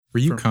Were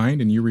you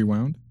kind and you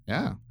rewound?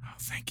 Yeah. Oh,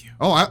 thank you.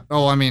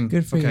 I mean,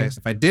 Good for you. if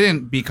I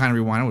didn't be kind of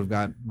rewind, I would have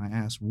got my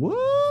ass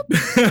whooped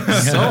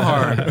so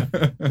hard.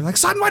 You're like,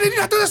 son, why did you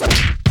not do this?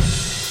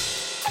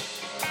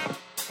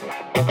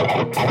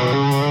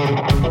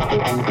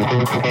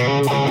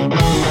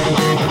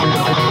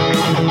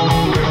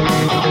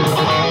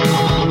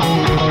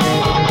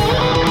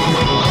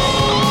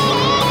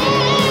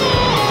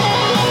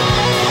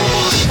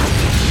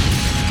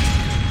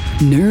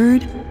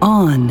 Nerd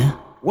On.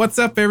 What's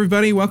up,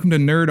 everybody? Welcome to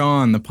Nerd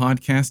On, the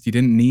podcast you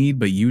didn't need,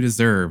 but you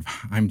deserve.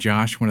 I'm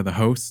Josh, one of the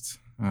hosts.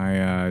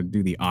 I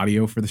do the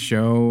audio for the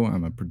show.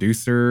 I'm a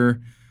producer.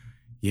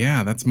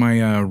 Yeah, that's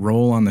my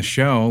role on the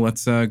show.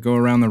 Let's go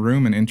around the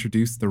room and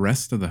introduce the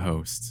rest of the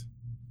hosts.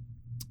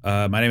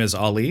 My name is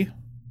Ali.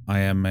 I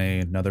am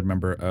another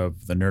member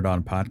of the Nerd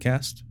On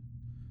podcast.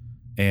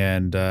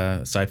 And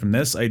aside from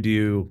this, I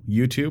do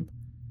YouTube.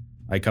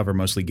 I cover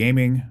mostly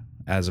gaming.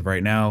 As of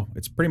right now,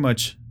 it's pretty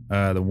much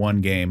the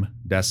one game,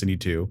 Destiny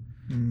 2,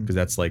 because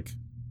that's like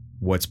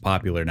what's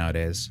popular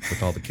nowadays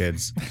with all the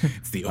kids.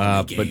 It's the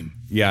only game.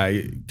 But yeah,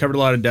 I covered a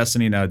lot of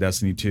Destiny, now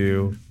Destiny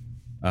 2.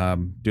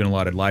 Doing a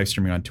lot of live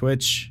streaming on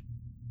Twitch.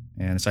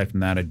 And aside from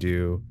that, I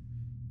do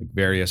like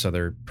various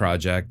other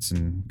projects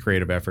and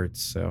creative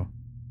efforts. So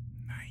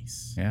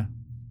Nice. yeah.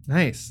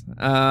 Nice.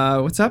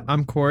 What's up?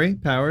 I'm Corey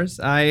Powers.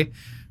 I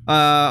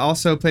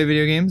also play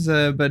video games,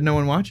 but no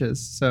one watches.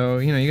 So,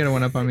 you got to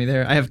one up on me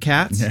there. I have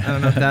cats. I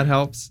don't know if that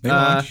helps. They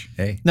watch.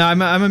 Hey. No,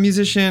 I'm a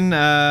musician,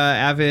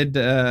 avid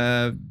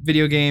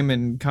video game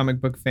and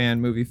comic book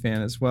fan, movie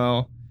fan as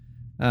well.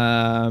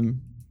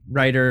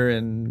 Writer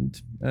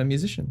and a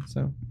musician.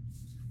 So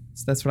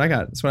that's what I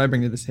got. That's what I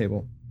bring to this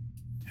table.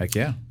 Heck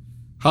yeah.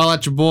 Holla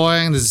at your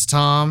boy. This is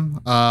Tom,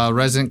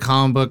 resident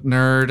comic book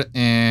nerd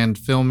and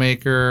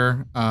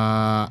filmmaker.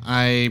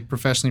 I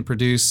professionally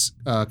produce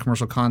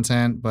commercial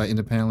content, but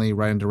independently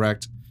write and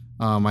direct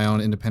my own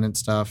independent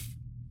stuff.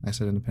 I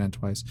said independent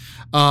twice.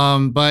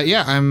 But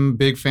yeah, I'm a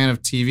big fan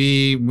of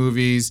TV,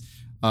 movies,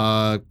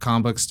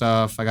 comic book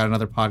stuff. I got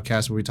another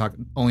podcast where we talk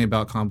only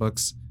about comic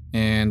books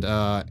and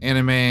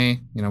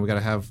anime. We got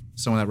to have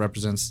someone that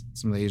represents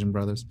some of the Asian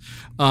brothers.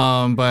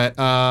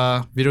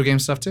 But video game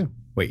stuff too.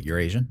 Wait, you're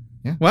Asian?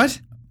 Yeah. What?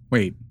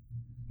 Wait,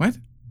 what?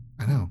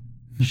 I know.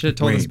 You should have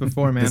told us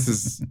before, man. This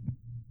is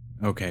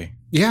okay.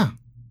 Yeah.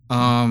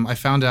 I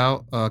found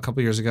out a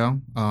couple years ago.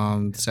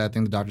 Sad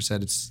thing, the doctor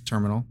said it's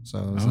terminal,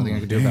 so there's nothing I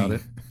could do about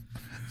it.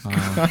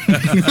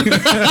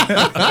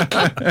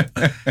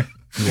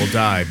 You will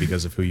die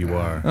because of who you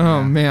are.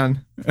 Oh,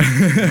 man.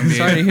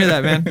 Sorry to hear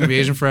that, man. I'll be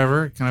Asian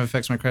forever. It kind of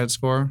affects my credit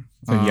score.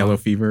 It's like yellow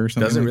fever or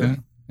something does it like really?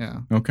 Yeah.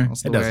 that? Okay.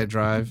 Also It the way doesn't. I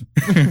drive.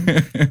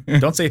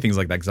 Don't say things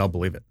like that because I'll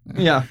believe it.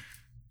 Yeah.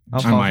 I'll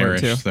I'm fall for it,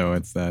 Irish, too. so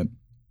it's that,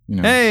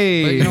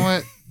 Hey. But you know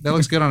what? That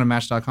looks good on a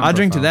Match.com. I'll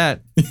drink to profile.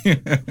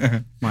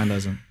 that. Mine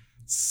doesn't.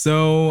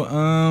 So,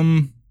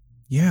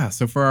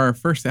 so for our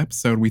first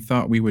episode, we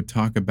thought we would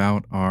talk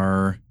about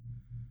our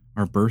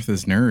birth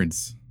as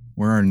nerds,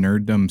 where our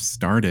nerddom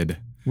started.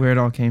 Where it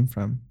all came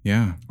from.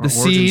 Yeah. Our The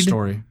origin seed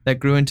story. that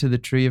grew into the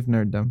tree of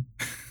nerddom,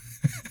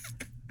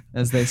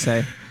 as they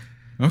say.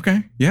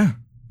 Okay. Yeah.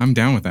 I'm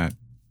down with that.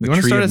 The You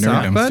wanna tree start of us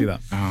off, nerddom. bud? Let's do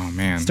that. Oh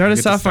man. Start I us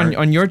get to off start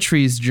on your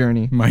tree's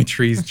journey. my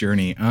tree's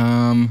journey.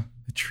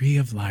 The tree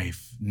of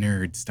life,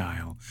 nerd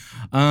style.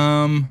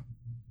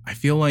 I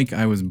feel like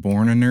I was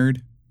born a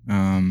nerd.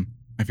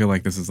 I feel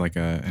like this is like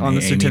an On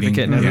the AA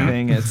certificate meeting. and Yeah.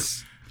 everything.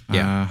 It's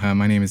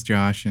My name is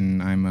Josh,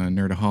 and I'm a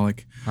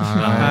nerdaholic.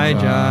 Hi,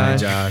 Josh. Hi,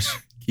 Josh.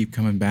 Keep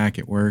coming back.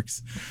 It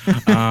works.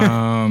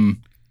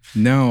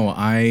 No,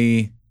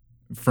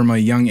 from a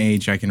young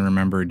age, I can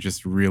remember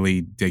just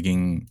really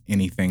digging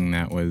anything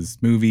that was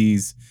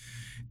movies,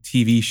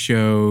 TV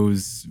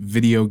shows,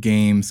 video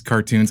games,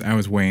 cartoons. I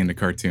was way into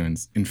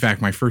cartoons. In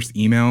fact, my first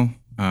email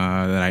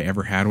that I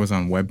ever had was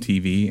on Web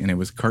TV, and it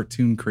was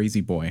Cartoon Crazy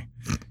Boy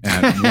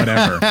at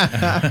whatever.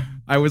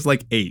 I was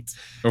like 8.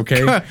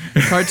 Okay.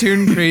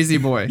 Cartoon Crazy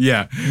Boy.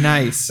 Yeah.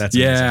 Nice. That's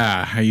amazing.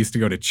 Yeah. I used to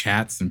go to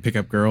chats and pick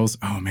up girls.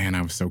 Oh man,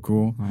 I was so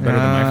cool. Better than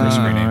my first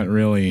screen Not name.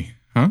 really.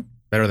 Huh?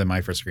 Better than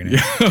my first screen name.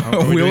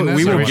 Are we doing this?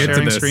 we Are will we get to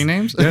sharing this. screen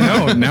names? Yeah,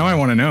 no, now I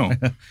want to know.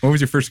 What was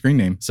your first screen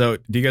name? So,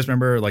 do you guys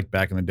remember like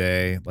back in the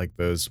day, like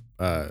those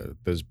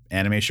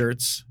anime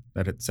shirts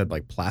that it said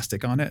like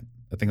plastic on it?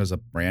 I think it was a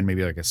brand,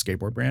 maybe like a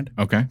skateboard brand.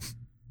 Okay.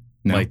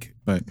 No, Like-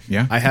 but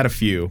yeah. I had a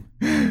few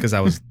because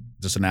I was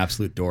just an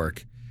absolute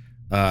dork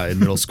in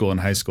middle school and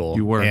high school.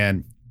 You were.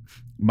 And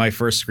my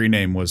first screen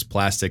name was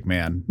Plastic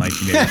Man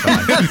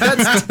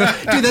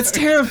 1985. That's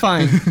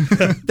terrifying.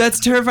 That's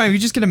terrifying. If you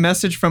just get a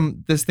message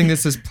from this thing that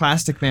says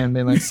Plastic Man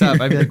being like, sup,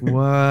 I'd be like,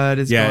 what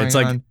is Yeah, going it's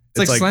like- on? It's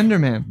like it's like- Slender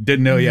Man.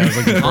 Didn't know. Yeah, it was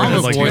like the All brand the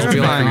of like the boys old be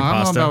like, creepy I don't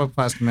know pasta. about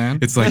Plastic Man.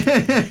 It's like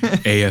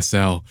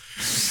ASL.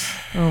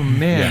 Oh,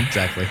 man. Yeah,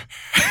 exactly.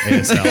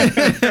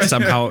 ASL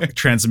somehow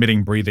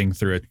transmitting breathing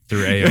through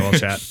AOL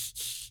chat.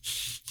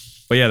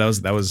 But yeah,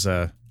 that was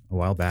a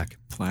while back.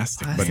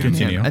 Plastic. But Plastic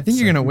continue. Man. I think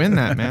you're gonna win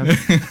that, man.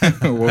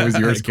 What was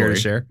yours, Care to Corey?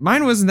 share?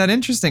 Mine wasn't that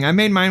interesting. I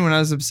made mine when I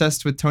was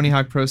obsessed with Tony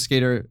Hawk Pro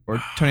Skater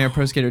or Tony Hawk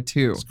Pro Skater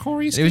 2.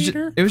 Corey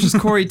It was just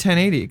Corey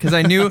 1080 because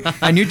I knew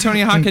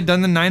Tony Hawk had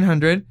done the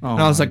 900, Oh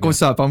and I was my like,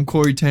 "What's up? I'm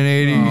Corey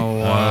 1080." Oh,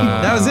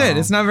 wow. That was it.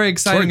 It's not very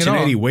exciting at all.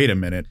 1080, wait a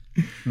minute.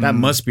 That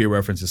must be a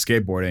reference to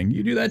skateboarding.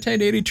 You do that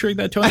 1080 trick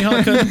that Tony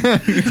Hawk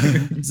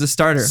could? It's a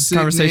starter, Sick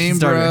conversation name,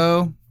 starter.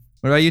 bro.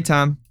 What about you,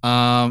 Tom?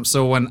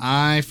 So when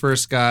I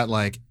first got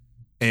like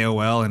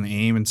AOL and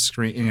AIM and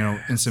screen,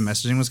 instant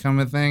messaging was kind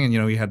of a thing, and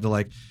you had to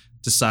like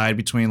decide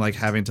between like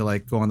having to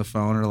like go on the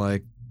phone or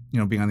like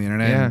being on the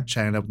internet Yeah. and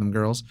chatting up with them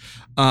girls.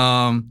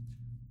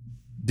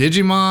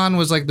 Digimon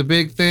was like the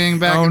big thing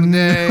back Oh, in the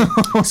day.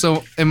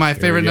 So, and my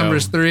favorite go. number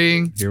is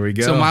 3. Here we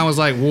go. So mine was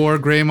like War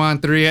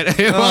Greymon 3 at Oh,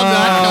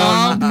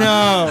 AOL.com.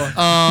 no.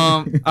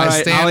 I All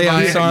right, stand Ali, by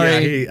I'm it.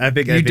 sorry. I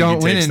think You he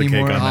don't win takes the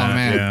anymore. cake on Oh, that.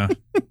 man. Yeah.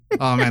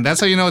 Oh man, that's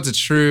how you know it's a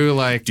true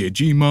like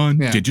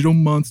Digimon, Yeah. Digital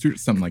Monster,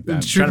 something like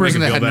that. true Trying to make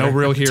person it that feel had no better.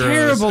 real heroes.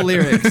 Terrible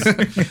lyrics.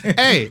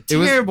 Hey, it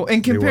was. Terrible.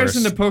 In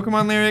comparison to worst.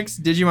 Pokemon lyrics,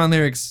 Digimon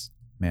lyrics.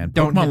 Man,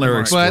 Don't hit Pokemon the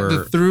lyrics But were...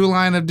 the through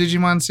line of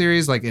Digimon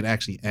series, like it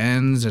actually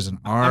ends. There's an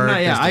arc. I'm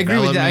not. Yeah, there's I agree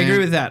with that. I agree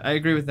development. with that. I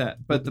agree with that.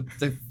 But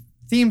the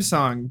theme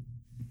song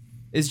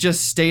is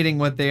just stating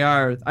what they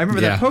are. I remember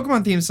that Yeah.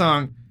 Pokemon theme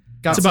song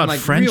got It's some about like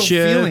real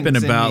friendship feelings and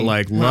in about me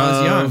like when I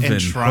was young. love and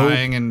and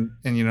trying and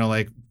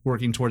like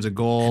working towards a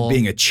goal.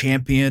 being a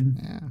champion.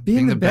 Yeah,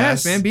 Being the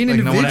best, man, being like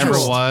no one ever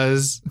individual.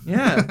 was.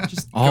 Yeah,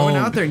 just All- going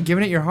out there and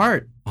giving it your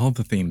heart. All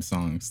the theme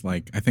songs,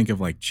 like I think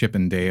of like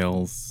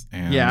Chippendales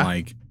and Yeah.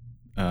 like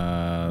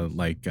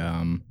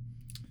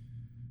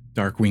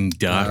Darkwing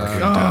Duck.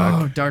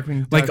 Oh,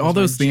 Darkwing Duck Like all was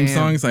my those theme jam.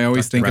 songs, I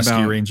always think Rescue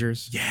about.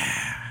 Rangers. Yeah.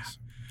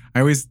 I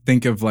always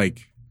think of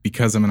like,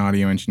 because I'm an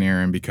audio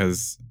engineer and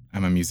because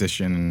I'm a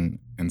musician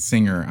and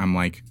singer, I'm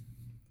like,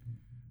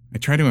 I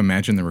try to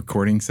imagine the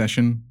recording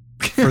session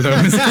for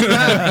those.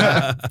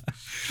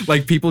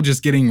 Like people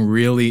just getting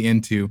really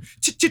into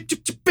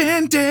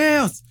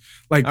Chippendales.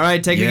 Like, All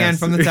right, take it again yes.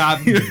 from the top.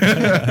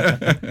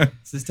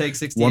 This is take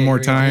 68. One more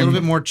Here we go. A time. little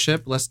bit more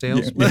chip, less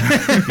tails.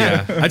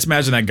 Yeah, I just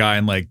imagine that guy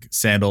in like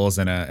sandals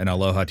and an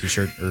Aloha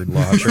t-shirt or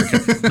Aloha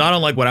shirt, not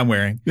unlike what I'm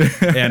wearing,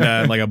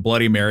 and like a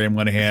Bloody Mary in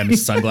one hand,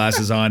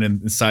 sunglasses on,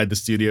 and inside the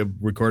studio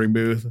recording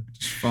booth.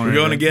 We're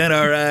going again.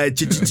 All right,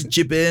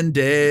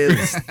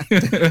 Chippendales.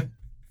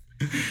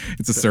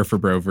 It's a Surfer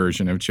Bro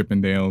version of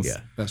Chippendales. Yeah.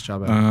 Best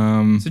job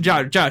ever. So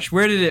Josh,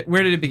 where did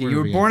it begin? You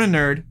were born a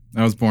nerd.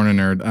 I was born a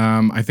nerd.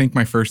 I think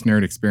my first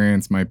nerd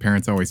experience, my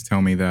parents always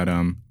tell me that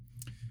I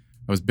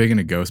was big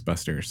into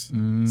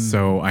Ghostbusters.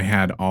 So I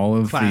had all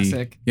of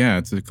Classic. Yeah,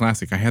 it's a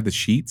classic. I had the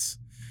sheets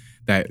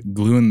that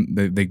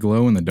they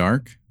glow in the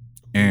dark,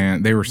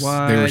 and they were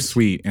What?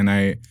 sweet. And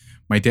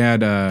my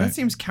dad That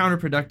seems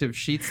counterproductive.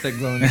 Sheets that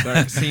glow in the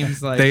dark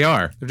seems like they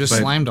are. They're just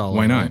but slimed all Why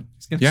over not? it.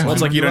 It's gonna Yeah. slime Well,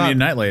 it's like you don't up. need a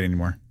nightlight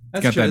anymore.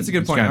 That's Got true. that- That's a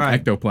good it's point. got All right.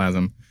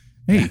 ectoplasm.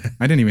 Hey,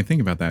 I didn't even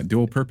think about that.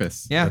 Dual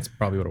purpose. Yeah. That's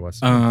probably what it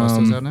was. Bust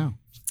those out now.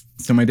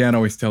 So my dad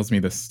always tells me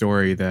this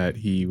story that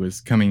he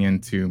was coming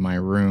into my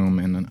room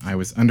and I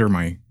was under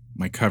my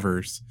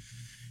covers,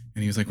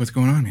 and he was like, "What's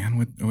going on,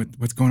 man?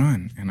 What's going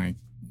on?" And I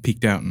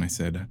peeked out and I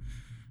said,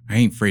 "I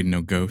ain't afraid of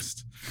no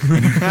ghost."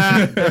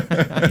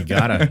 You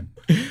gotta.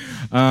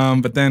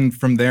 But then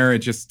from there, it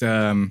just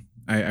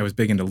I was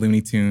big into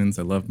Looney Tunes.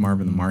 I loved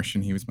Marvin the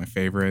Martian. He was my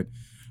favorite.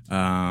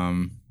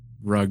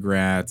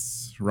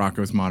 Rugrats,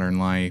 Rocko's Modern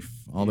Life,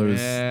 all those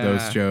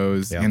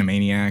shows, Yeah.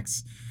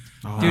 Animaniacs.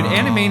 Dude,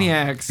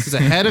 Animaniacs. It's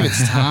ahead of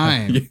its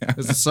time. Yeah.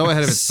 It's so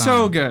ahead of its time.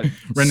 So good.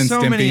 Ren and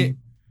so Stimpy. many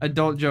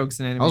adult jokes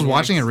in Animaniacs. I was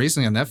watching it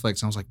recently on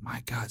Netflix, and I was like,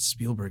 "My God,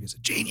 Spielberg is a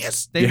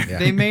genius."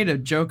 They made a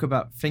joke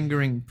about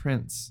fingering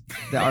Prince,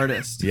 the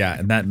artist. Yeah,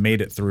 and that made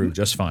it through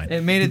just fine.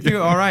 It made it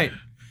through all right.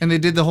 And they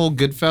did the whole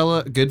Good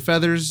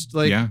Feathers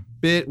like Yeah.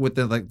 bit with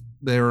the like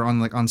they were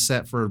on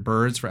set for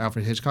Birds for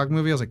Alfred Hitchcock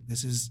movie. I was like,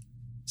 "This is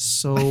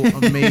so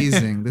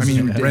amazing." This I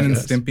mean, is Ren and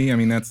ridiculous. Stimpy. I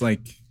mean, that's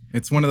like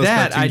it's one of those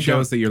That I cartoon don't-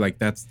 shows that you're like,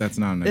 that's not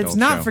an adult It's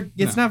not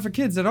show. not for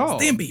kids at all.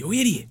 Stimpy, you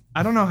idiot.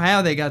 I don't know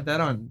how they got that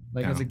on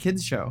like No. as a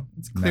kids show.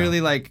 It's clearly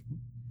like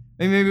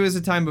maybe it was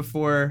a time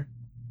before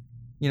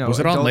Was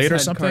it on adults late or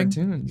had something?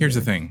 cartoons. Here's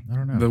the thing. I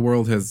don't know. The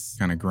world has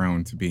kind of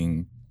grown to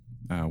being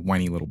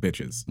whiny little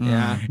bitches.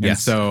 Yeah. And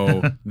Yes.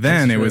 so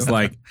then it true. was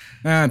like,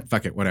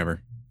 fuck it,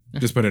 whatever.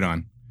 Just put it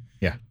on.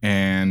 Yeah.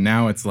 And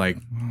now it's like,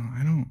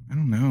 I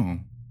don't know.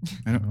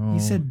 He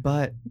said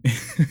but.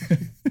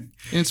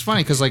 And it's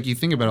funny because like you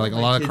think about it, like a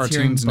Like lot of kids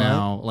hearing cartoons butt.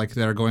 now, like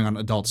that are going on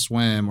Adult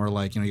Swim or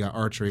like you got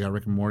Archer, you got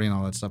Rick and Morty and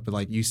all that stuff. But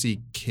like you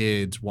see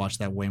kids watch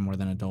that way more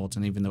than adults,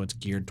 and even though it's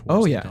geared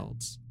towards yeah.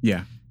 adults,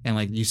 Yeah. and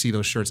like you see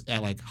those shirts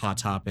at like Hot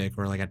Topic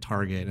or like at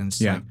Target, and it's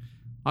Yeah. like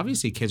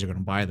obviously kids are going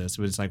to buy this,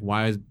 but it's like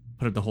why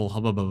put up the whole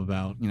hubbub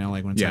about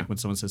like when it's Yeah. like when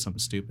someone says something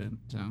stupid.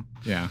 So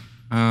Yeah.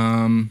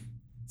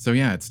 So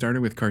yeah, it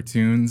started with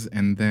cartoons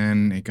and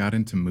then it got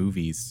into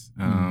movies.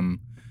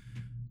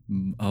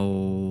 A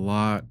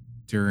lot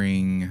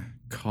during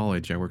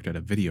college, I worked at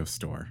a video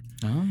store.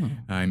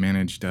 I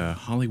managed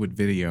Hollywood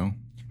Video,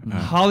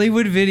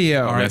 Hollywood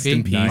Video. Rest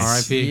in peace.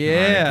 R.I.P.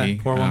 Yeah. R.I.P.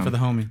 Pour one for the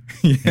homie.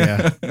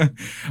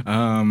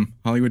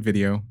 Hollywood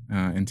Video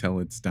until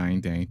its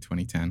dying day,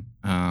 2010.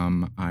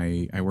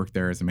 I worked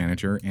there as a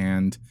manager,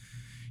 and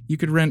you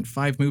could rent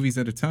 5 movies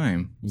at a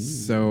time.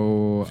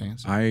 So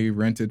fancy. I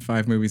rented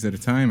 5 movies at a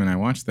time, and I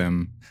watched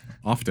them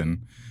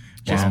often.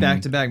 Just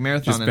back-to-back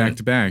marathon. Just back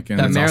to back. And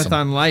That that's marathon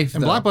awesome. life.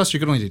 And though. Blockbuster, you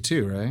could only do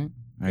 2, right?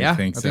 Yeah. I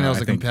think I so. think that was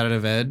the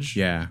competitive edge.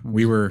 Yeah,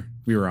 we were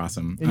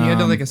awesome. And you had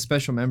to like a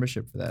special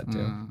membership for that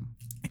too.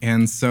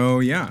 And so,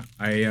 yeah,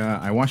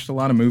 I watched a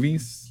lot of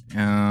movies.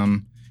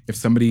 If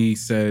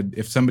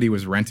somebody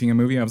was renting a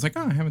movie, I was like,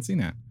 oh, I haven't seen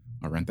that.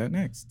 I'll rent that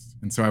next.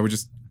 And so I would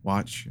just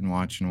watch and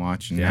watch and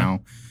watch. And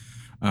now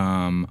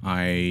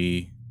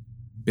I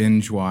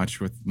binge watch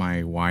with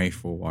my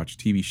wife. We'll watch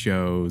TV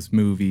shows,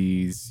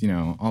 movies,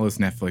 all those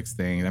Netflix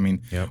things. I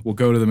mean, we'll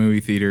go to the movie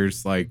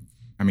theaters.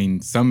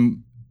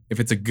 If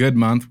it's a good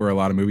month where a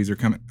lot of movies are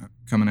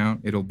coming out,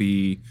 it'll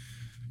be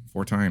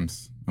 4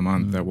 times a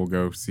month that we'll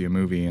go see a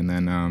movie. And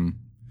then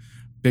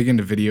big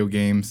into video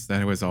games.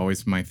 That was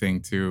always my thing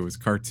too. It was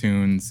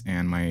cartoons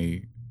and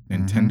my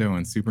Nintendo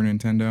and Super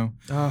Nintendo.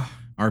 Oh,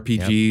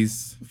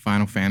 RPGs,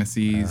 Final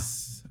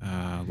Fantasies,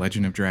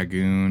 Legend of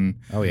Dragoon.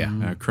 Oh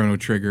yeah. Chrono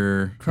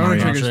Trigger. Chrono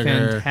Mario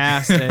Trigger's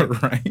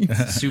fantastic. right?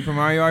 Super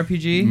Mario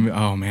RPG.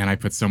 Oh man, I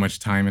put so much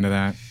time into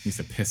that. It used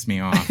to piss me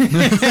off.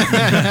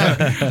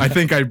 I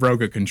think I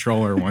broke a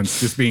controller once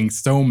just being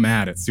so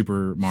mad at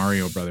Super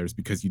Mario Brothers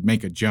because you'd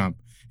make a jump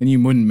and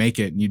you wouldn't make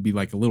it and you'd be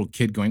like a little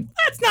kid going,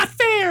 "That's not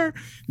fair." Of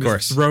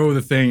course. Throw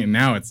the thing, and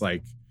now it's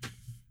like,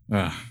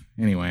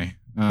 anyway.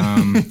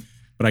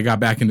 But I got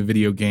back into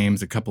video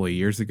games a couple of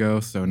years ago,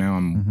 so now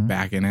I'm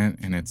back in it,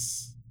 and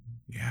it's.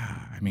 Yeah,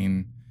 I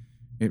mean,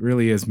 it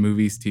really is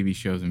movies, TV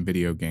shows, and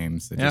video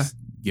games that just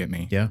get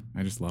me. Yeah.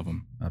 I just love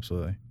them.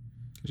 Absolutely.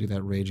 Gives you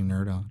that raging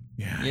nerd on.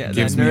 Yeah, Yeah, it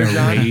gives that me a nerd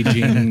on.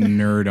 raging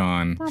nerd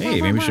on. Hey,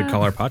 maybe we should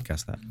call our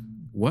podcast that.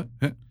 What?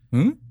 Huh?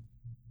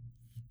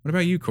 What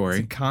about you, It's a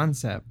Corey?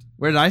 concept.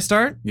 Where did I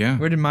start? Yeah.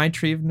 Where did my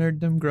tree of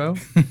nerddom grow?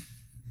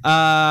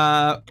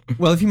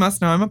 Well, if you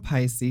must know, I'm a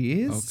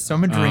Pisces, so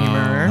I'm a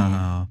dreamer.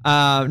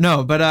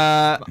 No, but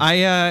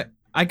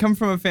I come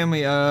from a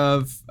family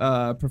of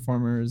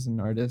performers and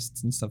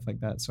artists and stuff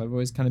like that. So I've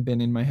always kind of been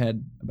in my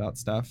head about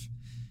stuff.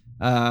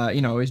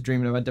 Always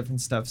dreaming about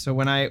different stuff. So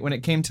when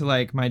it came to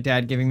like my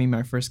dad giving me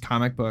my first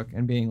comic book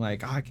and being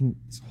like, I can,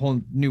 it's a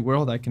whole new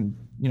world I can,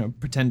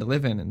 pretend to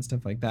live in and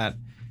stuff like that.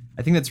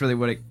 I think that's really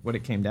what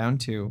it came down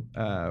to,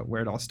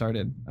 where it all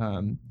started.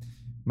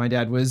 My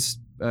dad was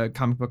a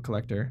comic book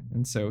collector,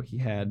 and so he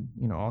had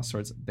all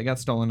sorts. They got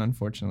stolen,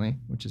 unfortunately,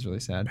 which is really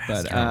sad.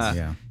 But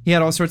he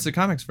had all sorts of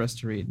comics for us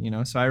to read.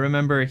 So I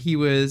remember he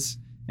was,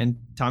 and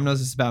Tom knows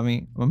this about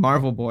me. I'm a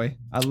Marvel boy.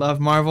 I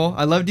love Marvel.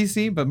 I love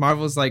DC, but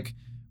Marvel's like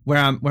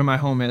where my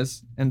home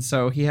is. And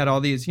so he had all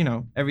these,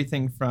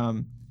 everything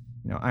from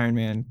Iron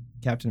Man,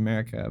 Captain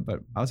America, but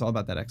I was all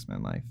about that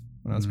X-Men life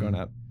when I was growing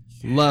up.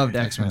 Loved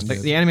X-Men.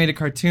 The animated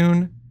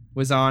cartoon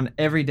was on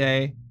every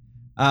day.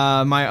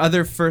 My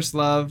other first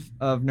love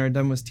of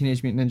nerddom was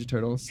Teenage Mutant Ninja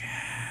Turtles.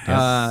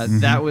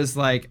 That was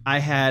like, I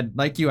had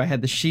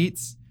the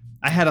sheets.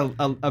 I had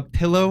a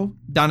pillow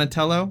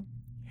Donatello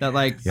that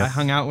I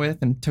hung out with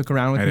and took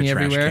around with I had me a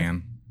trash everywhere.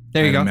 can.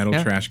 There you I go. had a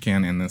metal trash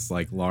can and this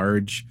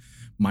large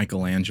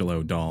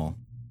Michelangelo doll.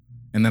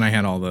 And then I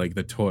had all the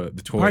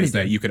toys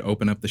that you could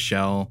open up the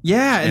shell.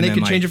 Yeah, and they then,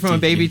 could change it from a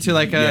baby to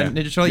a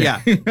Ninja Turtle.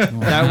 Yeah.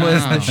 That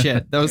was the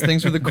shit. Those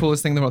things were the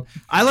coolest thing in the world.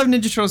 I love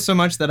Ninja Turtles so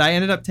much that I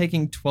ended up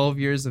taking 12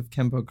 years of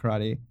Kempo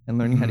karate and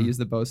learning how to use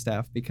the bow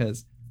staff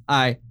because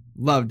I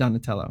love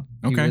Donatello.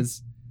 Okay.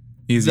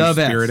 He's your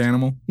the spirit best.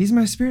 animal? He's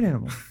my spirit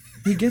animal.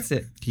 He gets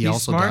it. He He's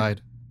also smart.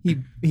 died.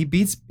 He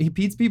beats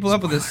people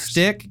up with a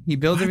stick. He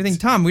builds everything.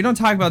 Tom, we don't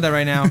talk about that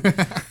right now.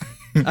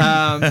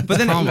 But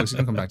then Comic books, you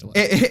can come back to life.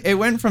 it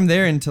went from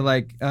there into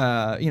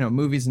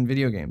movies and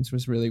video games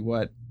was really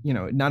what,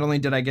 not only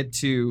did I get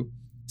to,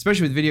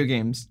 especially with video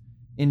games,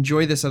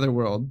 enjoy this other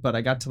world, but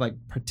I got to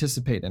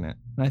participate in it.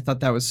 And I thought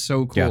that was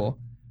so cool.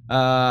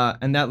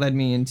 And that led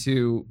me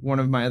into one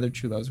of my other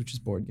true loves, which is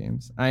board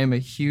games. I am a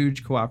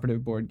huge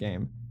cooperative board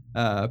game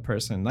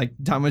person. Like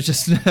Tom was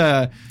just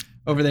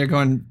over there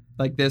going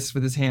like this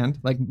with his hand,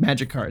 like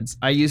magic cards.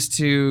 I used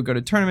to go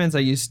to tournaments. I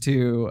used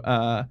to,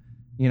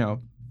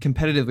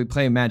 competitively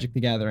play Magic the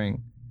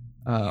Gathering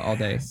all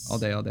day.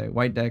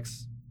 White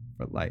decks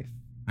for life.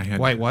 I had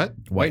White what?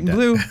 White and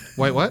blue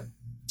White what?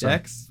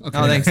 decks. Okay.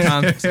 Oh, thanks,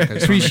 Tom.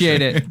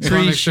 Appreciate it. Just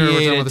wanna make sure we're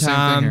talking about Appreciate it, the same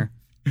thing Tom.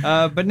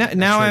 here. But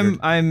now triggered.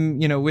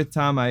 I'm with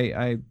Tom.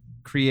 I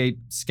create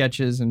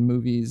sketches and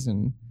movies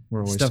and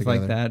We're always stuff together.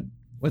 like that.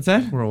 What's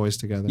that? We're always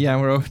together. Yeah,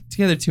 we're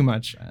together too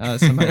much,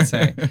 some might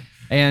say.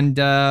 And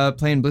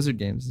playing Blizzard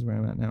games is where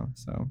I'm at now.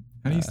 So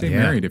How do you stay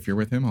Yeah. married if you're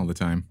with him all the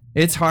time?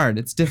 it's hard.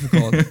 It's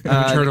difficult.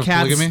 heard of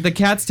polygamy? The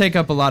cats take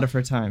up a lot of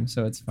her time,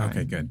 so it's fine.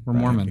 Okay, good. We're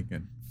Mormon. Okay,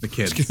 good. The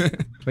kids.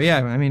 But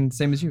yeah, I mean,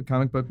 same as you.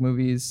 Comic book,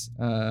 movies,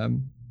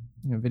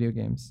 video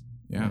games.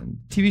 Yeah. And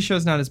TV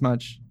shows, not as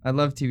much. I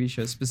love TV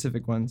shows,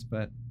 specific ones,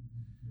 but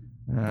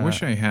I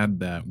wish I had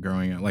that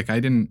growing up. Like I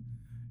didn't.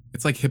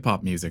 it's like hip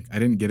hop music. I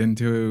didn't get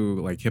into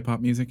like hip hop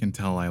music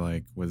until I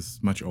like was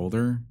much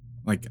older.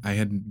 Like I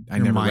Your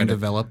never mind read it.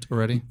 developed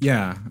already.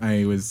 Yeah,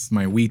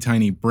 my wee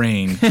tiny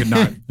brain could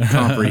not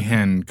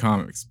comprehend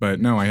comics. But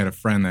no, I had a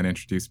friend that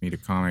introduced me to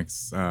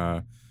comics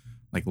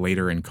like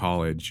later in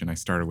college, and I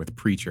started with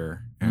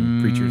Preacher,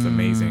 and Preacher's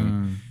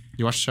amazing.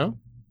 You watched the show?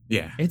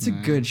 Yeah. It's a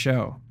good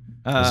show.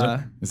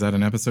 Is that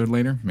an episode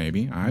later?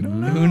 Maybe. I don't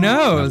know. Who I'll have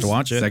knows? to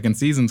watch it. Second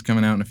season's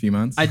coming out in a few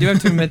months. I do have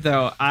to admit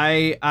though,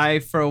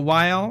 I for a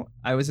while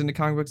I was into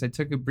comic books. I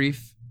took a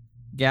brief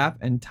gap,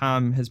 and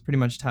Tom has pretty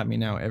much taught me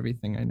now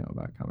everything I know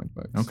about comic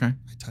books. Okay.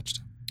 I touched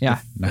him. Yeah.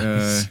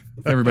 Nice.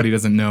 If everybody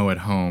doesn't know at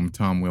home,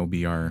 Tom will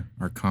be our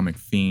comic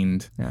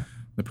fiend. Yeah.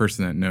 The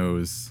person that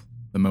knows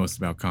the most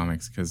about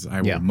comics, because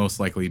I will Yeah. most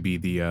likely be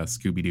the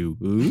Scooby-Doo.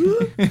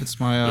 It's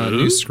my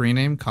new screen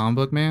name, Comic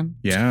Book Man.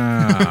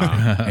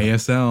 Yeah.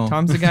 ASL.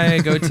 Tom's the guy I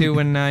go to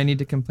when I need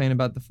to complain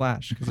about the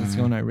Flash because it's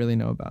the one I really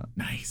know about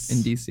Nice. in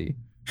DC.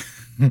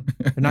 They're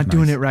not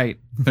doing it right.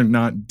 They're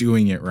not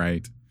doing it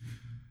right.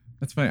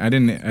 That's fine.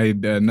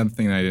 Another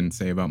thing that I didn't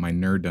say about my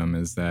nerddom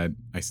is that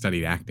I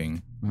studied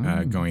acting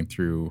going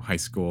through high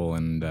school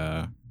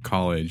and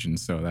college. And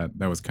so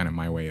that was kind of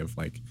my way of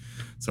like,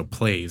 so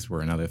plays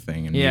were another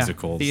thing and Yeah,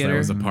 musicals. theater. That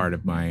was a part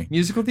of my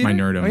Musical theater?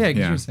 nerdom. Oh yeah, because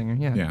Yeah. you're a singer.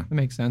 Yeah, Yeah. that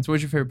makes sense. What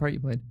was your favorite part you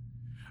played?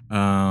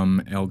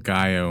 El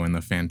Gallo and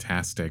the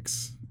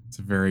Fantastics. It's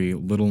a very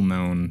little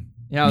known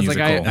Yeah, I was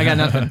musical. like, I got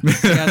nothing.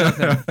 I got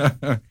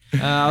nothing.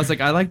 I was like,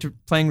 I liked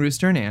playing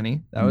Rooster and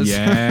Annie. That was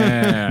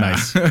yeah.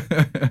 Nice.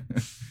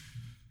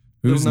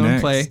 Who's Little known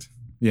next? play.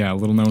 Yeah,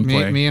 little known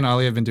play. Me and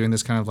Ollie have been doing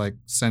this kind of like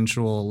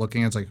sensual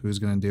looking. It's like who's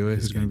going to do it?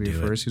 Who's going to be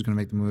gonna do first? Who's going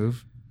to make the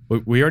move?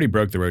 We already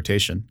broke the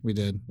rotation. We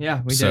did.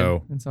 Yeah, we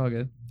So- did. It's all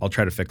good. I'll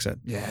try to fix it.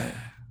 Yeah.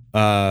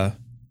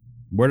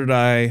 Where did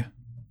my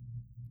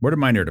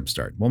nerdom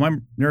start? Well, my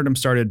nerdom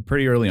started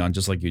pretty early on,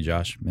 just like you,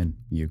 Josh, and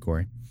you,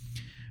 Corey.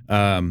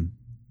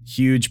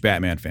 Huge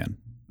Batman fan.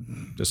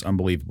 Just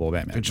unbelievable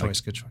Batman. Good Like,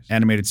 choice. Good choice.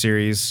 animated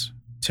series,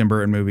 Tim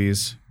Burton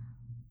movies,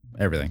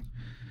 everything.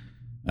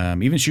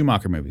 Even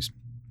Schumacher movies.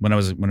 When I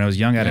was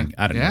young, I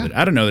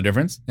didn't know the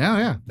difference.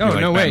 Yeah. No, You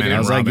like no way, Batman dude. and I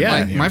was like, Robin,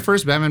 yeah. right? My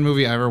first Batman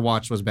movie I ever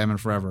watched was Batman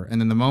Forever.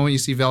 And then the moment you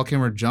see Val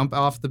Kilmer jump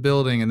off the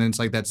building and then it's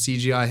like that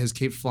CGI, his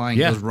cape flying,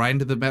 Yeah. goes right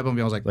into the Batmobile,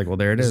 I was like, Well,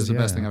 there it This is. is the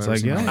best thing I've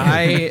It's ever like, seen in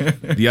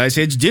my I The Ice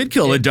Age did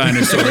kill a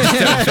dinosaur.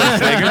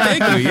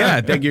 Thank you. Yeah,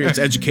 thank you. It's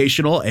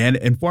educational and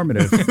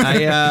informative.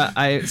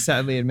 I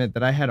sadly admit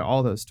that I had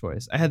all those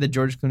toys. I had the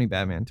George Clooney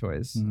Batman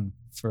toys.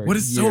 For What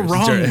is so years.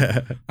 wrong?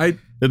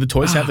 Did the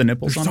toys have the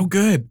nipples They're on so them?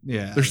 good.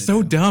 yeah. They're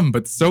so dumb,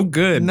 but so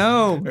good.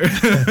 No,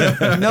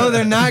 no,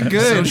 they're not so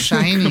good.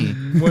 shiny.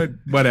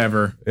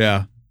 Whatever.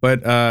 Yeah.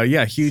 But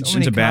yeah, huge So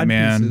many into cod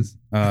Batman.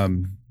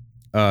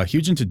 pieces.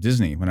 Huge into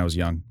Disney when I was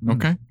young.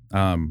 Okay.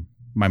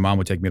 My mom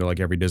would take me to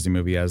like every Disney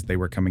movie as they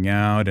were coming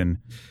out, and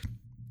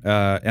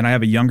I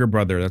have a younger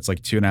brother that's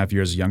like 2.5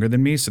 years younger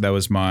than me, so that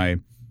was my.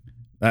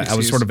 I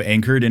was sort of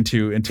anchored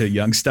into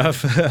young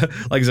stuff,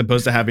 like as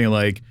opposed to having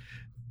like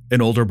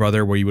an older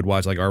brother where you would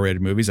watch like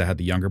R-rated movies. I had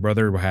the younger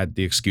brother who had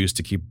the excuse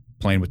to keep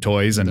playing with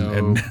toys and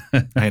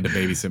I had to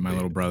babysit my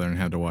little brother and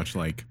had to watch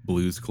like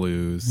Blue's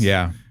Clues.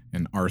 yeah.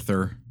 And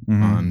Arthur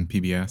Mhm. on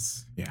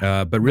PBS.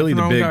 Yeah. But really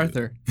What's the wrong big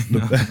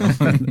with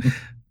Arthur.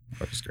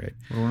 Arthur's great.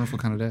 What a wonderful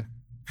kind of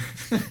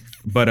day.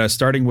 But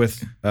starting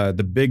with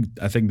the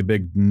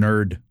big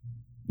nerd,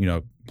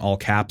 all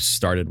caps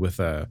started with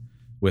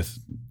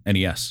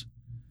NES.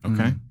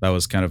 Okay. That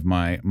was kind of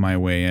my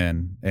way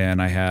in,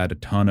 and I had a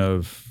ton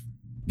of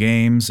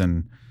games,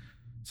 and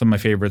some of my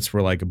favorites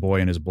were like A Boy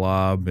and His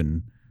Blob,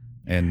 and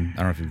I don't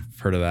know if you've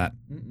heard of that.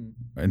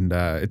 And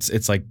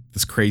it's like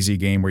this crazy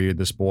game where you're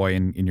this boy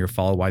and you're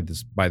followed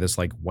by this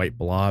like white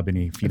blob, and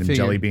you feed him figured.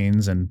 jelly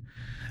beans, and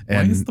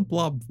Why is the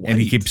blob white?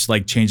 and he keeps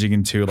like changing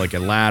into like a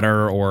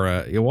ladder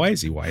or why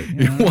is he white?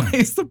 Why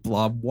is the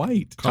blob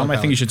white? Tom, I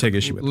think you should take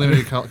issue with that.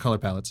 Limited color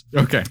palettes.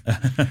 Okay.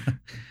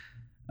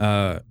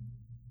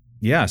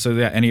 Yeah, so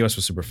yeah, NES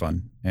was super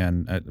fun,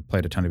 and I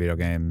played a ton of video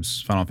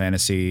games, Final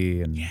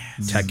Fantasy and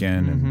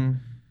Tekken, and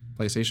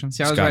PlayStation.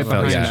 See, I was Scott right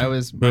Fell, behind. yeah. I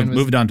was mine was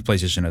moved on to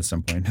PlayStation at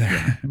some point.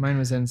 mine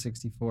was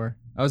N64.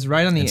 I was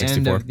right on the end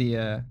N64. of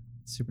the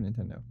Super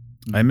Nintendo.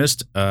 I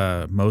missed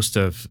most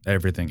of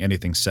anything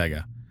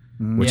Sega,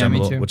 which Yeah, I'm me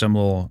a too.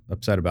 little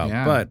upset about.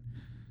 Yeah. But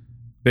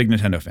big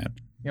Nintendo fan.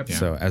 Yep.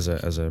 So as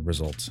a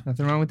result,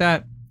 Nothing wrong with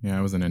that. Yeah,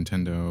 I was a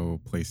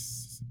Nintendo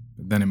place.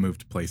 Then it moved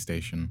to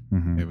PlayStation.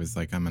 Mhm. It was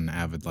like I'm an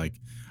avid I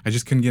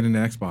just couldn't get into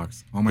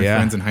Xbox. All my Yeah.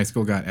 friends in high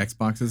school got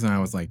Xboxes, and I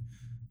was like,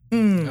 Oh,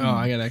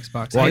 I got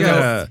Xbox. Well, I I got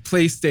got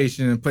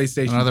PlayStation and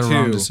PlayStation Another 2.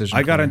 wrong decision.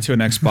 I got Connor. into an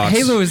Xbox.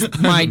 Halo is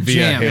my via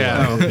jam. Halo. Yeah.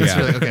 Yeah. That's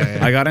really, okay.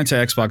 Yeah. I got into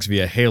Xbox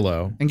via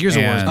Halo, And Gears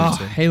of War is Oh,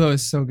 good. Halo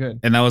is so good.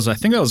 and I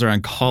think that was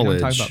around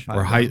college talk about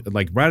or five,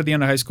 like right at the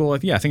end of high school. I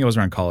think it was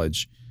around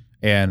college,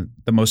 and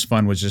the most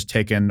fun was just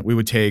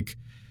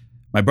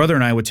my brother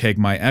and I would take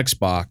my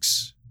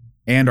Xbox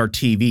and our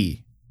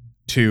TV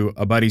to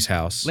a buddy's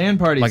house, LAN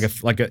parties.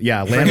 like a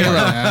LAN Halo.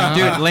 party,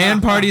 Dude,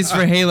 LAN parties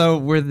for Halo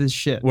were the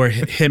shit. where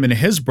him and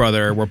his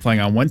brother were playing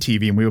on one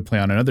TV and we would play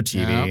on another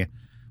TV. Yeah.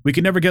 we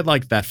could never get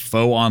like that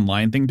faux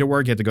online thing to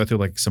work. You had to go through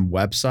like some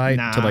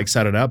website to like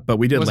set it up. But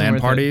we did Wasn't LAN worth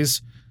it.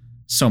 parties.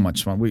 So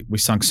much fun. We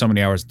sunk so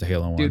many hours into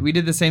Halo 1. Dude, we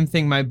did the same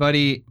thing. My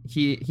buddy,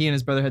 he and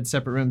his brother had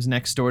separate rooms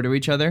next door to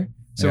each other.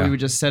 So Yeah. we would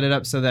just set it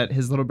up so that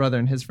his little brother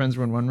and his friends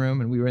were in one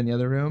room and we were in the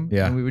other room.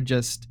 Yeah. And we would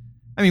just,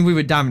 we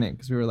would dominate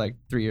because we were like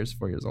 4 years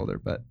older,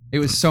 but it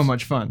was so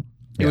much fun.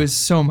 It Yeah. was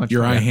so much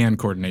Your fun. eye-hand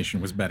coordination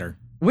was better.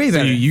 Way So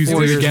better. you used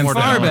Far it against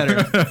far them.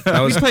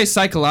 better. was- We'd play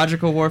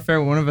psychological warfare.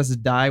 When one of us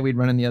would die, we'd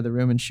run in the other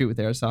room and shoot with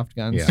airsoft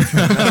guns.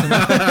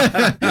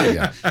 Yeah.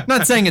 Yeah.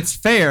 Not saying it's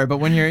fair, but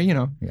when you're, Yeah.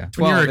 12,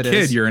 When you're a it kid,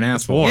 is. you're an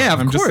asshole. Yeah, of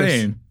I'm just course.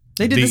 saying.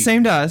 They did the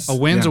same to us. A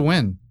win's Yeah. a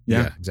win.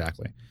 Yeah. Yeah.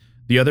 Exactly.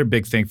 The other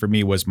big thing for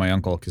me was my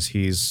uncle because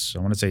he's, I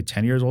want to say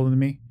 10 years older than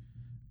me.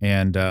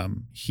 And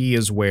he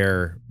is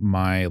where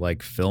my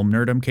like film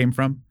nerdom came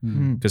from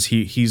Mhm. because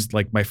he's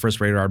like my first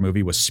rated R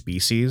movie was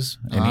Species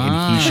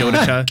and he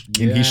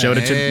showed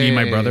it to me and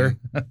my brother.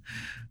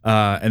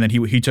 And then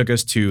he took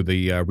us to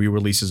the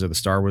re-releases of the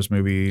Star Wars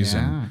movies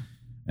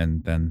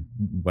and then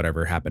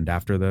whatever happened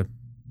after the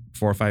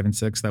 4, 5, and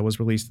 6 that was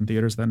released in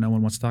theaters that no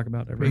one wants to talk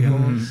about ever again.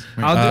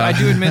 Mhm. I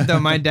do admit though,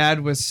 my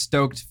dad was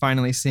stoked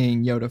finally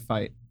seeing Yoda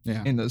fight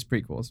Yeah. in those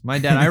prequels.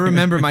 I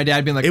remember my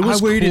dad being like, It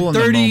was I waited cool in the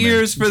 30 moment.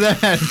 years for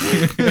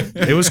that.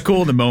 It was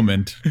cool in the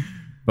moment,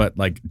 but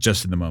like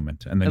just in the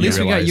moment. And then At least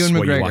we got realize Ewan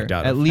what you McGregor. walked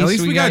out At of.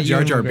 least, we got Jar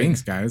Ewan Jar McGregor.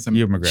 Binks, guys.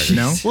 Ewan McGregor.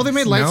 No? Well, they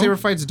made No? lightsaber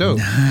fights dope.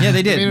 Yeah,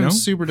 they They made did. them No?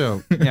 super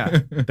dope. Yeah.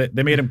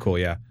 They made him cool,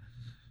 yeah.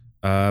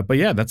 But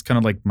yeah, that's kind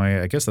of like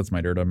I guess that's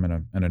my nerdom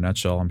in a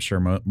nutshell. I'm sure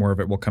more of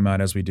it will come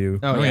out as we do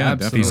Oh, yeah, yeah,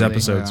 definitely. these absolutely.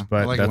 episodes. Yeah. I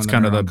But like it that's when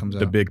kind the of nerd comes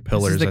the out. big This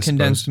pillars. is the I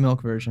condensed suppose.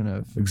 milk version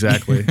of.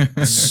 Exactly.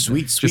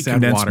 sweet Just add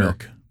condensed water.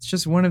 milk. It's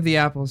just one of the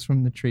apples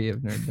from the tree of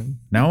nerddom.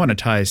 Now I want to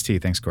tie his tea.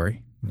 Thanks,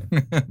 Corey.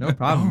 No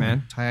problem,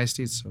 man. Thai iced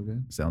tea is so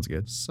good. Sounds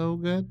good. So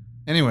good.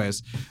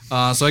 Anyways, so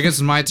I guess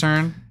it's my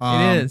turn.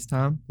 It is,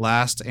 Tom.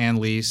 Last and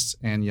least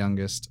and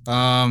youngest.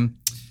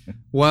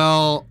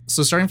 Well,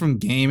 so starting from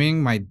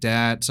gaming, my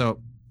dad. So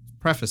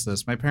preface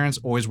this: my parents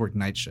always worked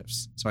night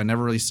shifts, so I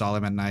never really saw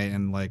them at night.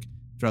 And like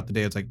throughout the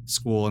day, it's like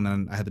school, and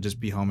then I had to just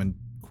be home and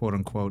quote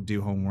unquote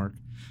do homework.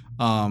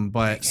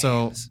 But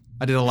so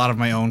I did a lot of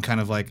my own kind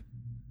of like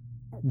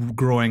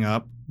growing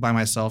up by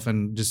myself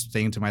and just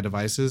staying to my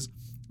devices.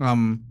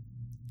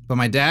 But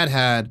my dad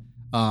had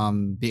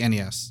the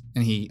NES,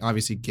 and he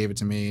obviously gave it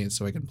to me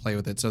so I could play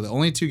with it. So the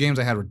only two games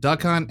I had were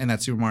Duck Hunt and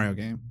that Super Mario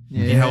game.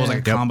 Yeah. You know, it was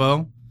like a Yep.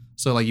 combo.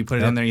 So like you put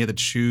it Yep. in there, you had to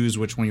choose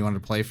which one you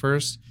wanted to play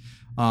first.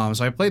 So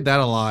I played that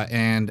a lot,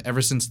 and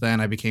ever since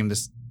then I became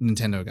this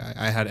Nintendo guy.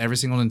 I had every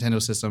single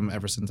Nintendo system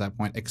ever since that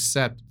point,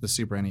 except the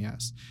Super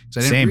NES. So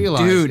I didn't Same.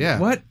 realize, Dude, yeah.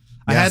 what?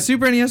 I had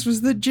Super NES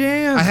was the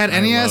jam. I had I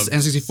NES,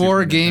 loved N64,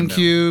 Super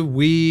GameCube,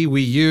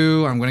 Wii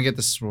U. I'm gonna get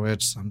the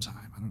Switch sometime.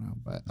 I don't know,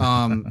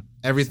 but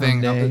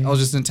everything. Someday. I was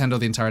just Nintendo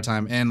the entire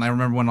time. And I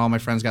remember when all my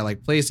friends got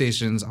like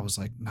PlayStations, I was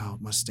like, no,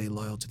 must stay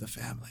loyal to the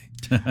family.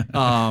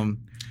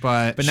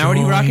 But now what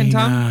are you rocking,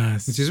 Tom? Join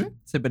us. excuse me.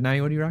 But now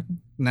what are you rocking?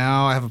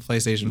 Now I have a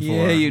PlayStation 4.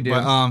 Yeah, you do.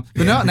 But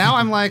now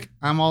I'm like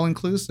I'm all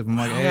inclusive. I'm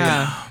like, hey,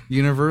 Yeah.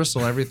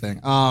 universal everything.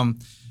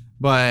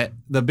 But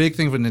the big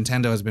thing with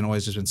Nintendo has been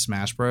always just been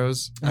Smash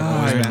Bros. I've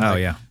always yeah. been, Oh like,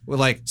 yeah. well,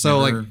 like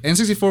so Never- like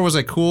N64 was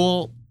like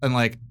cool and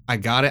like I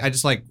got it. I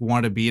just like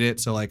wanted to beat it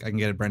so like I can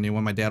get a brand new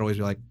one. My dad would always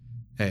be like,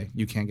 "Hey,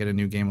 you can't get a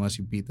new game unless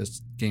you beat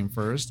this game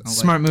first." I was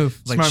Smart move.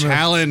 like, Smart move.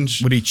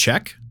 challenge. Would he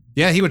check?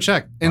 Yeah, he would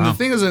check. And Wow. the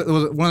thing is, it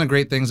was one of the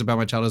great things about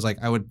my childhood is like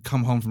I would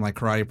come home from like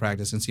karate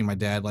practice and see my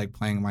dad like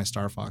playing my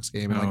Star Fox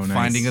game and Oh, like nice.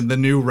 finding the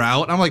new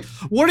route. I'm like,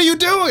 "What are you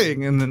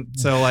doing?" And then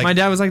so like My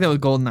dad was like that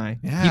with GoldenEye.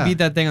 Yeah. He beat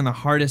that thing on the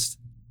hardest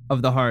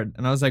of the hard.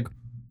 And I was like,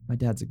 my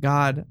dad's a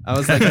god. I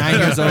was like 9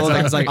 years old.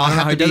 I was like, I don't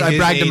know how he does it. I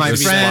bragged to my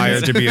His age friends.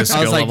 Aspired to be a I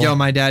skill was like, level. yo,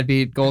 my dad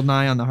beat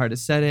GoldenEye on the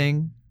hardest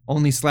setting.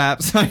 Only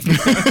slaps.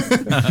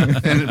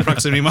 and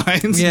proximity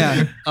mines. Yeah.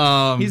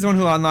 He's He's the one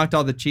who unlocked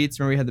all the cheats.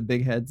 Remember we had the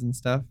big heads and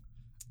stuff?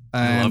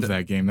 I love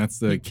that game. That's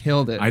He the.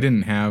 killed it. I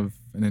didn't have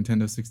a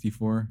Nintendo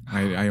 64.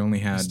 I only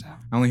had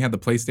the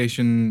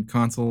PlayStation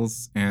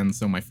consoles, and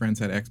so my friends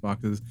had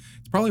Xboxes.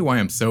 It's probably why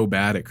I'm so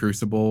bad at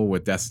Crucible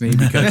with Destiny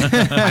because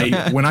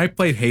when I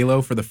played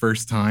Halo for the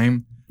first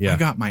time, Yeah. I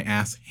got my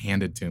ass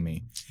handed to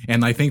me,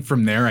 and I think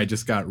from there I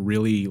just got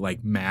really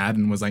like mad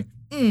and was like,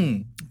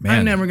 Man.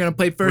 I'm never gonna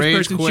play first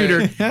person quit.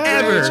 shooter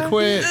ever. Rage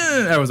quit.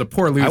 I was a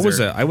poor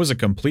loser. I was a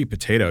complete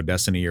potato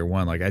Destiny year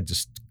one. Like I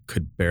just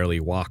could barely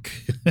walk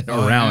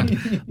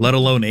around, let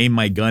alone aim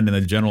my gun in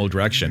the general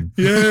direction.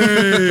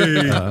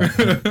 Yay!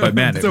 But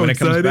man, So when it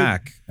comes excited.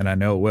 back, and I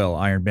know it will,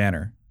 Iron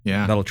Banner,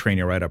 Yeah. that'll train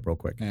you right up real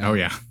quick. Oh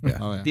yeah.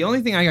 Oh yeah. The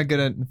only thing I got good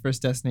at in the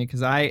first Destiny,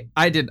 because I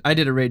did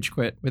a rage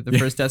quit with the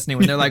first Destiny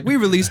when they're like, we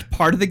released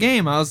part of the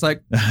game. I was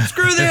like,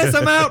 screw this,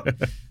 I'm out.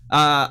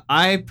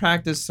 I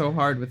practiced so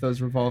hard with those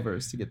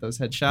revolvers to get those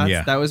headshots.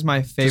 Yeah. That was my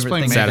Just favorite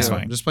playing thing. Mayhem. to do.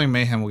 Satisfying. Just playing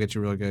Mayhem will get you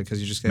really good because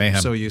you just get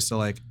Mayhem. so used to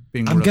like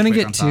being. I'm real gonna quick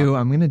get on two.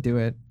 top. I'm gonna do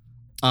it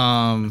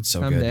So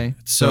someday. good.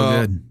 It's so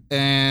good.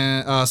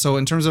 And so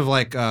in terms of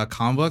like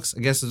comic books,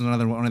 I guess is one of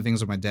the things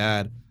with my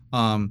dad.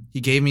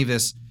 He gave me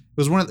this. It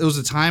was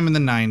a time in the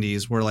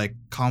 90s where like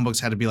comic books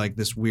had to be like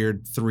this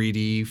weird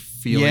 3D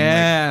feeling,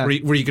 Yeah.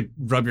 like, where you could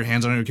rub your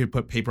hands on it, you could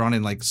put paper on it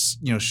and like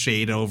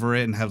shade over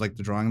it and have like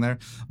the drawing there.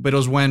 But it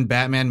was when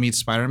Batman meets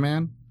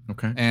Spider-Man,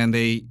 Okay. and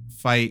they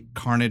fight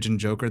Carnage and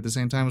Joker at the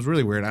same time. It was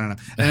really weird. I don't know,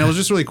 and it was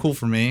just really cool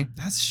for me.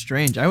 That's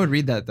strange. I would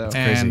read that though.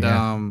 And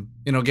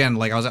yeah. again,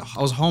 like I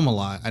was home a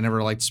lot. I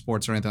never liked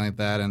sports or anything like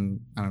that, and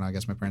I don't know. I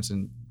guess my parents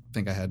didn't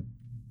think I had,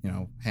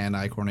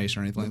 hand-eye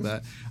coordination or anything like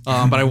that.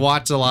 But I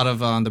watched a lot of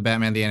the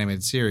Batman the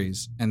Animated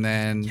Series, and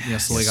then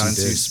slowly got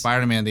into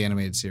Spider-Man the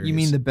Animated Series. You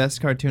mean the best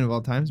cartoon of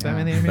all time,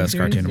 Batman the The Animated best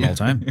Series? cartoon of all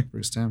time.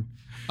 Bruce Timm.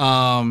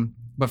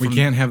 But We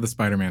can't have the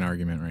Spider-Man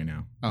argument right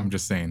now. I'm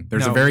just saying.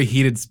 There's No. a very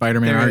heated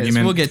Spider-Man There is.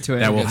 argument. We'll get to it.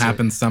 That We'll will get to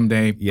happen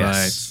someday.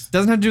 Yes.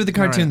 Doesn't have to do with the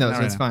cartoon Not though, right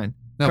so it's now. fine.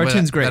 No,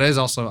 Cartoon's but great. That is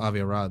also Avi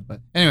Arad.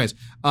 But anyways,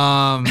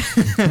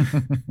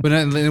 but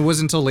then it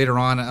wasn't until later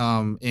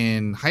on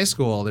in high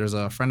school, there's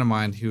a friend of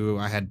mine who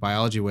I had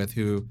biology with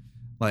who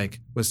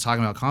like was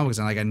talking about comics,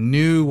 and like I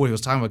knew what he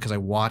was talking about because I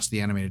watched the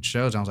animated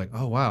shows, and I was like,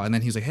 oh wow. And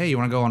then he's like, hey, you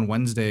want to go on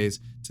Wednesdays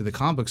to the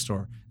comic book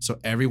store? So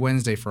every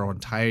Wednesday for an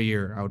entire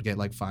year, I would get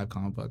like 5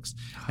 comic books,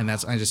 and I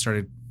just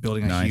started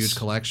building a Nice. huge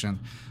collection.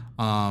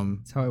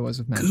 That's how I was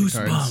with Magic Cards.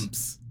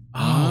 Goosebumps.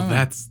 Oh,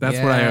 that's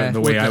Yeah.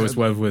 the way With I the- was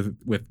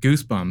with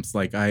Goosebumps.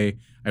 Like I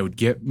would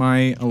get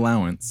my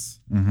allowance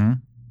Mm-hmm.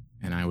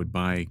 and I would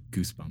buy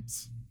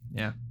Goosebumps.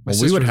 Yeah. My Well, we would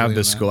sister's have really the into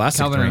that. Scholastic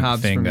Calvin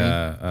and thing,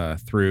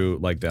 Hobbes for through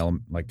like I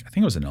think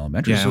it was in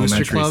elementary Yeah, school. Booster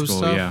elementary Club school.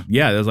 stuff? Yeah.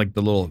 Yeah, there was like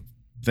the little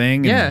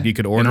thing, Yeah. and you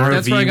could An order. RV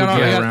That's where I got all,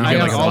 would I get got, around, I get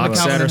got like a all the box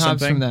Calvin set or and Hobbes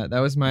something. from that. That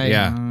was my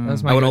Yeah. that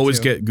was my I would go-to. always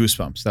get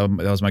Goosebumps. That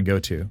was my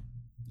go-to.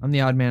 I'm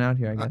the odd man out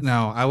here, I guess.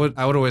 No, I would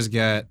always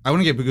get. I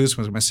wouldn't get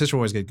Goosebumps. My sister would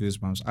always get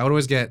Goosebumps. I would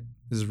always get.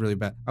 This is really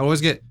bad. I would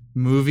always get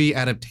movie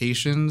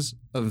adaptations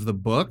of the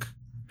book.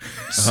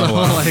 So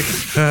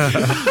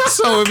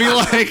so it'd be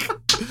like,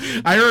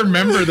 I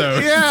remember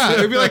those. yeah,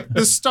 it'd be like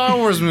the Star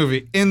Wars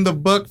movie in the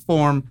book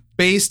form,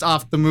 based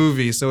off the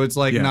movie. So it's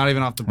like Yeah. not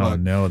even off the book. Oh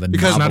no, the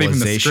Because It's not even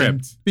the novelization.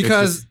 script.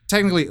 Because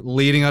technically,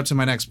 leading up to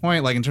my next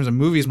point, like in terms of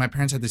movies, my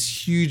parents had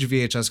this huge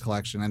VHS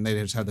collection, and they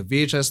just have the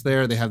VHS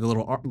there. They have the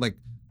little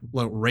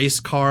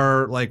race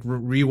car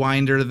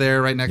rewinder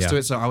there right next Yeah. to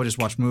it. So I would just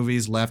watch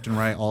movies left and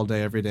right all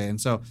day, every day. And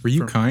so Were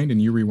you kind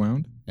and you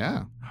rewound?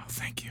 yeah. Oh,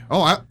 thank you.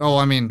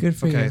 I mean, Good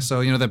for okay. you.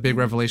 So that big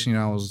revelation,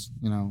 I was,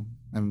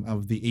 I'm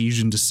of the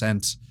Asian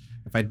descent.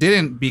 If I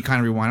didn't be kind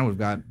of rewind, I would have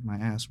got my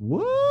ass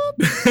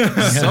whooped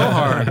so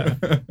hard.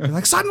 They're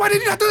like, son, why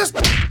did you not do this?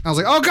 I was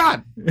like, oh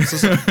God. So,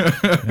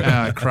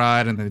 I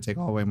cried, and then they take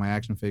all away my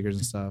action figures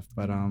and stuff.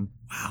 But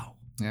Wow.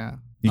 yeah.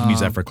 You can use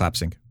that for clap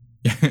sync.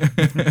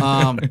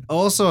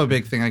 Also a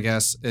big thing, I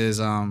guess, is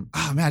oh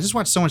man, I just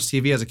watched so much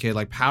TV as a kid.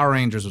 Like Power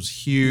Rangers was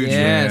huge.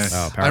 Yes.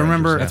 Oh, Power I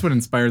remember- Rangers, That's what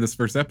inspired this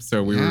first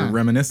episode. We Yeah. were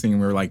reminiscing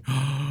and we were like,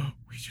 oh,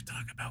 we should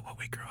talk about what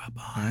we grew up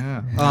on.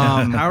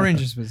 Yeah. Power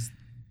Rangers was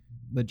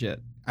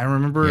legit. I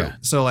remember. Yeah.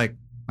 So like,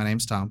 my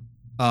name's Tom.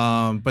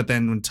 But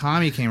then when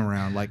Tommy came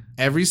around, like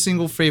every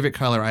single favorite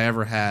color I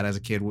ever had as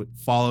a kid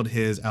followed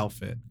his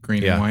outfit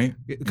Green Yeah. and white.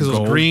 because it was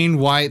Gold. green,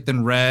 white,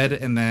 then red,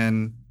 and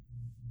then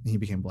he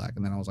became black.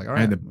 And then I was like, all right.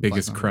 I had the I'm black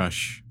biggest now.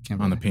 crush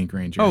Can't on the believe Pink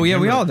Ranger. Oh yeah,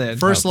 we Remember? all did.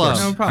 First Of course.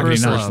 love. No problem.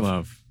 First First love.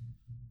 love.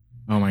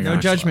 Oh my No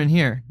gosh. judgment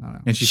here. I don't know.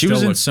 And she She still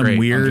was in looks some great. I'm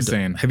weird. just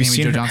saying. Have you Amy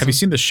seen? Jo Have Johnson? you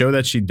seen the show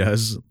that she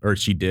does or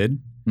she did?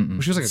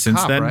 Mm-mm. She was like a Since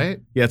cop, then? right?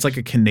 Yeah, it's like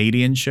a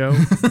Canadian show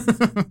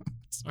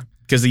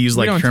because they use We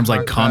like don't terms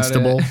like talk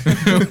about constable.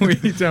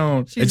 we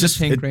don't. She's just-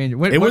 the Pink it- Ranger.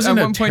 it wasn't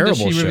at a one point does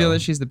she terrible reveal show.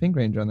 that she's the Pink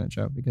Ranger on that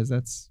show because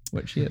that's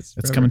what she is.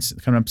 It's forever.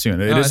 coming up soon.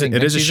 It Oh, I is. think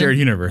It is next a season? shared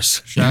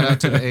universe. Shout out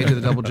to the age of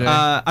the double J.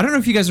 I don't know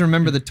if you guys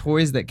remember the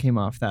toys that came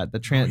off that the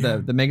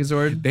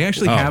Megazord. They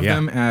actually Oh, have yeah.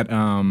 them at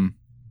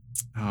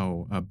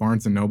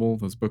Barnes and Noble,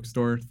 those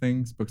bookstores.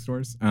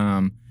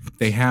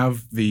 They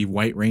have the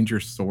White Ranger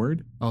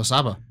sword. Oh,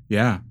 Saba.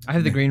 Yeah. I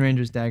have the Green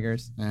Ranger's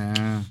daggers.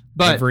 Yeah.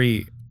 But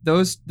Every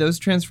those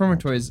Transformer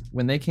toys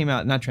when they came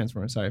out, not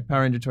Transformer, sorry,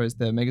 Power Ranger toys,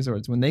 the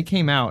Megazords, when they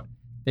came out,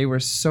 they were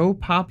so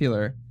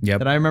popular Yep.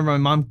 that I remember my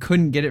mom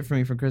couldn't get it for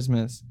me for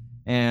Christmas.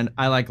 And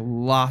I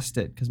lost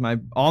it because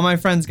all my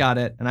friends got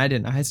it and I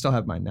didn't. I still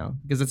have mine now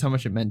because that's how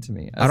much it meant to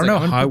me. I don't was know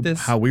like, I'm gonna put this-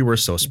 how we were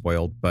so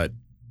spoiled, but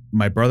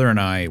my brother and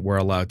I were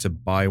allowed to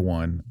buy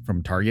one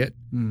from Target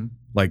Mm.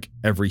 like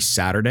every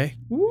Saturday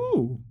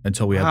Ooh.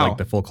 until we had Wow. like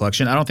the full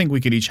collection. I don't think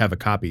we could each have a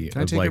copy Can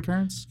I of take your like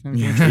parents? Can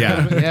Yeah.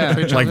 Yeah. Yeah,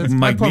 like that's-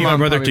 my poor me and my mom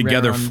brother probably ran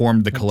together around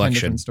formed the 10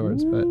 collection. different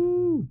stores, but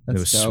It that's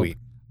was dope. sweet.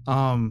 I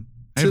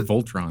I had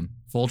Voltron.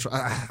 Voltron.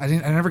 I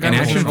never got And Voltron.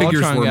 action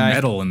figures Voltron were guy.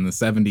 metal in the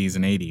 70s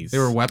and 80s. They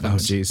were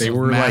weapons. Oh, jeez. They of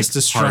were mass like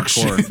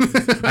destruction.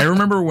 hardcore. I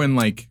remember when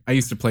like I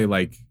used to play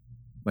like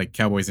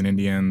Cowboys and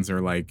Indians or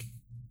like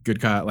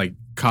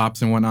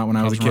cops and whatnot when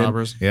I was a Cops and kid.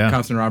 robbers. Yeah.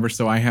 Cops and robbers.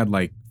 So I had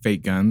like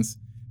fake guns.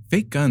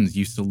 Fake guns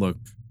used to look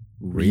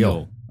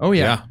real. Oh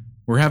yeah. Yeah.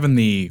 we're having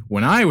the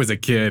when I was a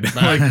kid.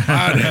 Like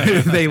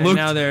they And looked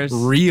now there's-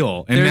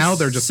 real, and now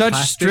they're just such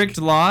plastic.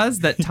 strict laws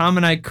that Tom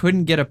and I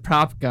couldn't get a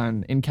prop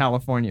gun in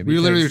California. We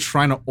were literally because-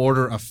 trying to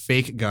order a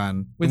fake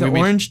gun with and an we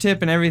orange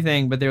tip and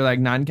everything, but they were like,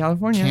 not in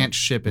California. can't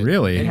ship it.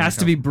 Really? It has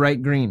to be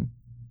bright green.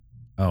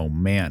 Oh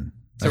man.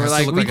 So It we're has to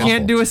like, look we like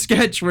can't awful. do a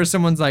sketch where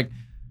someone's like,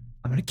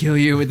 I'm gonna kill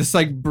you with this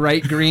like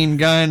bright green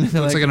gun. It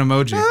looks like an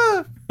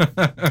emoji.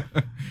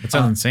 That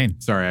sounds insane.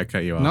 Sorry, I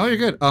cut you off. No, you're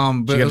good. But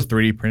But you it got was- it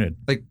 3D printed.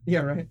 yeah,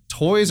 right.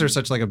 toys are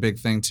such like a big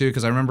thing too,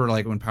 because I remember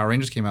like when Power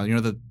Rangers came out, you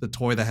know the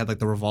toy that had like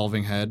the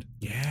revolving head.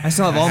 Yeah, I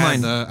still have all I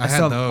mine. had I still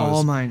had have those.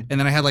 all mine. And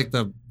then I had like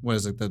the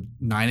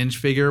 9-inch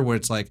figure where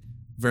it's like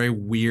very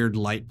weird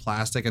light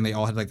plastic, and they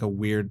all had like a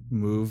weird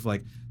move.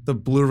 Like the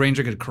Blue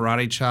Ranger could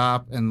karate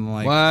chop, and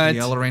like What? the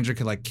Yellow Ranger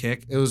could like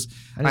kick. It was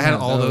didn't I had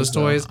have all those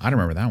though. toys. I don't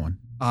remember that one.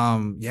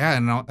 Yeah,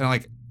 and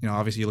like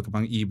obviously you look up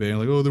on eBay and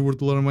like, oh, they're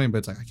worth a lot of money, but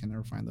it's like I can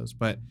never find those.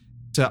 But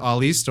to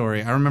Ali's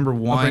story, I remember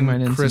bring one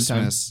mine in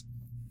Christmas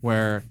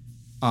where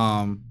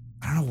I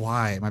don't know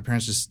why my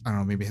parents just I don't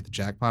know, maybe hit the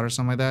jackpot or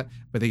something like that,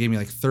 but they gave me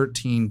like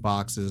 13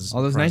 boxes. All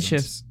of those night presents,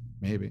 shifts.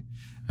 maybe,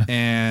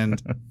 and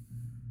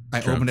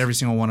I opened every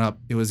single one up.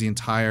 It was the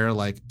entire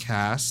like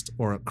cast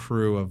or a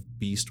crew of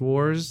Beast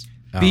Wars.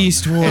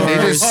 Beast Wars, And they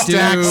just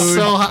stacked dude.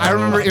 so high. I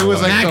remember it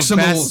was like the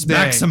best day.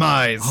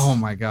 maximize. Oh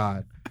my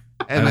god!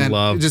 And I then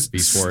love it just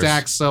Beast Wars.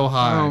 stacked so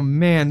high. Oh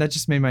man, that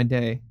just made my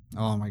day.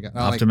 Oh my god!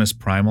 Like, Optimus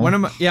Primal. One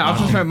of my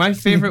Optimus Oh. Prime. My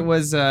favorite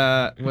was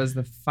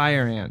the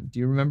Fire Ant. Do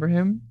you remember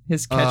him?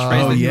 His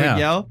catchphrase Oh, that he yeah. would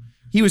yell.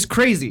 He was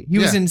crazy. He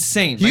was Yeah.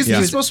 insane. he's, Like,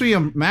 he's supposed to be a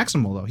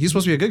Maximal though. He's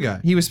supposed to be a good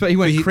guy. he went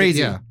But crazy.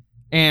 Yeah.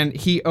 And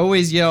he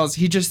always yells.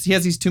 He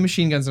has these 2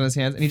 machine guns in his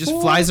hands, and he just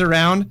flies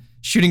around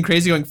shooting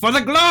crazy, going for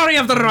the glory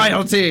of the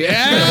royalty.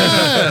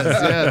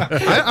 Yes,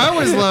 yeah. I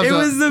always loved. It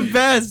was the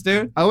best,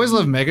 dude. I always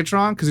loved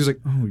Megatron because he was like,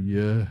 oh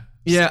yeah,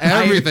 Yeah,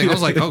 everything. I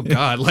was like, oh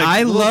god, like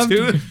I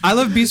little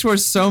loved Beast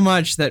Wars so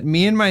much that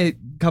me and my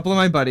couple of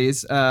my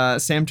buddies,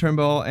 Sam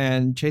Turnbull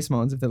and Chase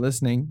Mullins, if they're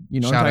listening, you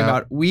know what I'm Shout talking out.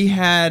 about. We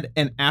had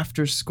an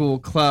after-school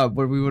club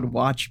where we would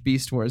watch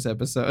Beast Wars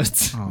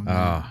episodes. Oh, man.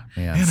 Oh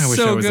man. Man, I wish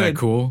So I was that good.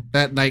 cool.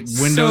 That like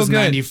So Windows good.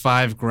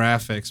 95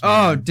 graphics.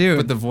 Oh, man. dude.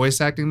 But the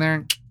voice acting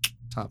there,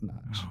 top notch.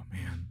 Oh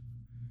man,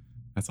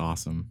 that's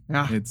awesome.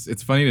 Yeah.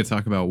 It's funny to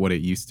talk about what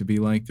it used to be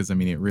like because I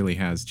mean it really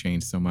has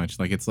changed so much.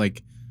 Like it's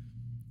like,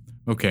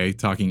 okay,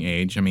 talking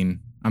age. I mean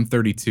I'm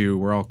 32.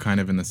 We're all kind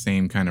of in the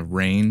same kind of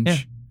range. Yeah.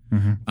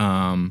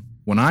 Mhm.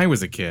 When I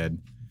was a kid,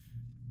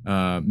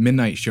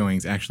 midnight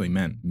showings actually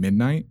meant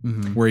midnight,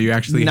 Mhm. where you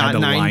actually Not had to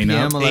 9 line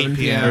p.m., up. 11 8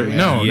 p.m. Or- Yeah.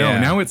 No, Yeah.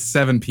 now it's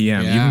 7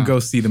 p.m. You Yeah. can go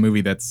see the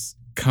movie that's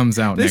comes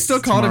out. They next still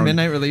call it a tomorrow.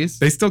 midnight release.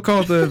 They still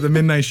call it the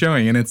midnight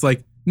showing, and it's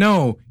like,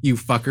 no, you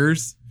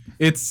fuckers.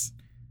 It's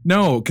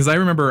no, because I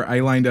remember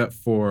I lined up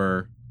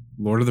for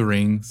Lord of the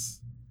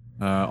Rings,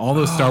 all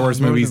those Star Oh,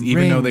 Wars Lord of movies, the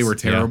even though they Rings. were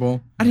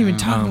terrible. I didn't even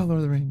talk Um, about Lord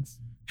of the Rings.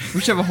 We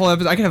should have a whole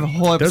episode. I could have a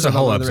whole episode. There's a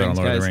whole on episode on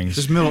Lord of the guys. Rings.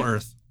 Just Middle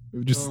Earth.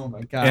 Just Oh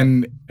my god.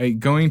 and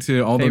going to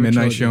all the Favorite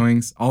midnight trilogy.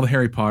 showings, all the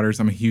Harry Potters.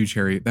 I'm a huge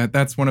Harry.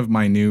 That's one of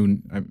my new,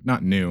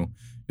 not new.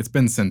 It's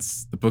been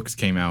since the books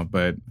came out,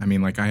 but I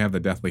mean, like I have the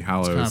Deathly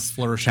Kind of Hallows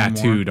flourishing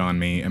tattooed on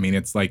me. I mean,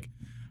 it's like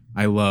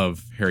I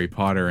love Harry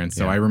Potter, and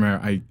so Yeah. I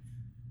remember I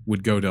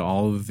would go to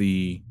all of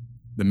the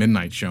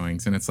midnight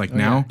showings, and it's like Oh,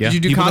 now. Yeah. Did you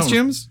do people don't-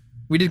 costumes?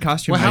 We did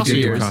costumes. What for house I two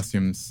did do years.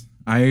 costumes.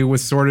 I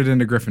was sorted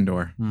into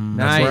Gryffindor. Mm.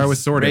 That's where I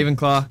was sorted.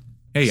 Ravenclaw.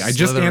 Hey, I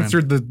just Slytherin.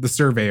 answered the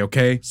survey.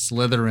 Okay.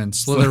 Slytherin.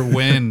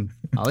 Slytherin.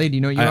 Ollie, do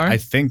you know what you are? I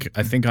think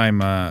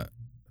I'm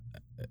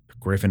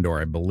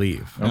Gryffindor, I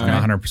believe. I'm Okay.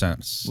 not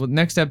 100%. Well,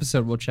 next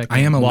episode we'll check. I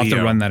am a We'll have to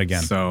Leo, run that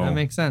again. So That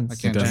makes sense. I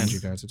can't It does. change you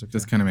guys. It's okay.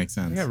 just kind of makes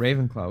I sense. got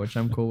Ravenclaw, which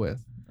I'm cool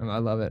with. I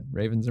love it.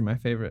 Ravens are my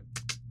favorite.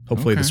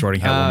 Hopefully the Okay.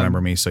 Sorting Hat will Um,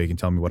 remember me so you can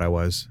tell me what I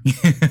was.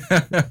 I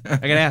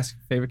gotta ask,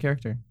 favorite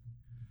character?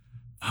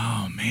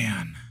 Oh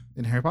man.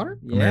 In Harry Potter?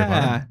 Harry Yeah.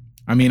 Potter?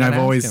 I mean, Gotta I've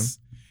ask always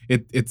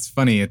it's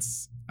funny.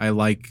 I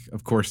like,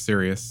 of course,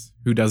 Sirius.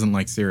 Who doesn't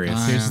like Sirius?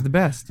 Ah, Sirius yeah. is the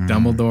best. Mhm.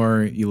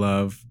 Dumbledore, you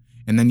love,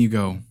 and then you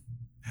go,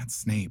 that's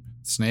Snape.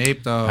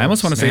 Snape, though. I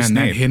almost want to say Man,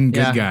 Snape. that hidden good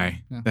Yeah.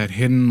 guy. Yeah. That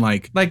hidden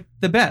like, Like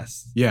the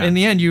best. Yeah. In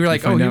the end, you were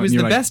like, You find oh, he out was and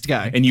the you're like- best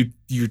guy. and you're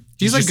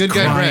He's like just good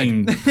guy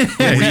crying Greg.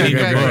 Yeah, he's reading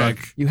good a guy book.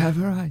 you have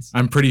her eyes.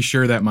 I'm pretty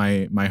sure that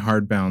my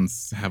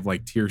hardbounds have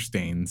like tear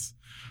stains.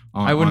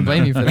 I wouldn't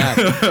blame you for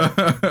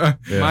that.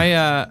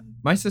 Yeah.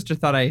 My sister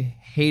thought I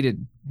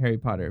hated Harry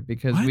Potter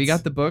because we What?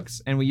 got the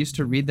books and we used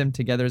to read them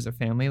together as a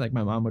family. Like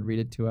my mom would read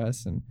it to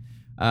us, and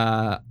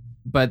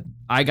but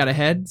I got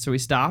ahead, so we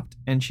stopped.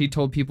 And she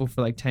told people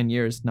for like 10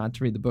 years not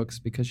to read the books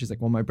because she's like,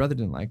 well, my brother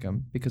didn't like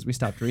them because we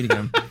stopped reading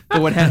them.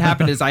 But what had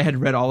happened is I had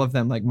read all of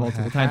them like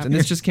multiple times, and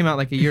this just came out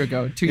like a year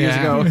ago, 2 years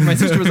Yeah. ago. My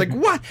sister was like,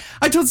 what?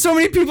 I told so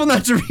many people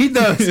not to read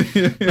those.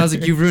 And I was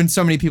like, you've ruined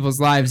so many people's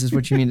lives, is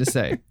what you mean to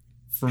say.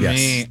 For Yes.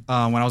 me,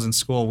 when I was in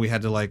school, we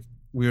had to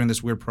we were in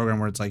this weird program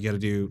where it's like you had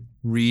to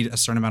read a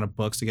certain amount of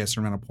books to get a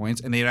certain amount of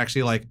points, and they'd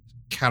actually like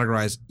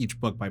categorize each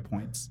book by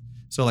points.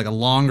 So like a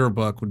longer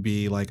book would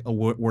be like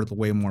worth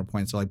way more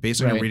points. So like based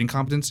on your reading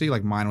competency,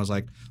 like mine was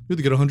like you have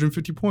to get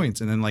 150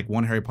 points, and then like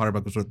one Harry Potter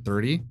book was worth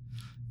 30.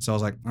 So I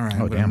was like, all right,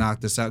 I'm gonna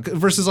knock this out.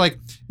 Versus like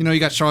you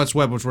got Charlotte's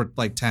Web, which worth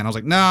like 10. I was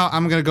like, no,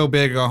 I'm gonna go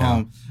big, go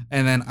home,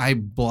 and then I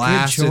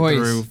blasted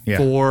through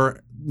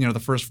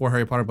the first 4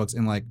 Harry Potter books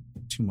in like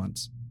 2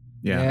 months.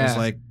 Yeah. It was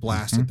like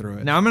blasted through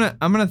it. Now I'm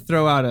gonna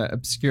throw out an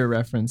obscure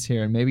reference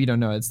here, and maybe you don't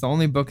know. It's the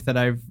only book that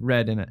I've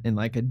read in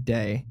like a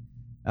day.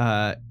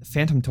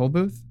 Phantom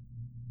Tollbooth.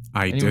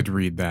 I did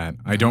read that.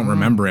 I don't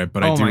remember it,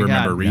 but I do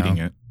remember reading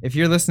it. If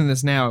you're listening to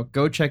this now,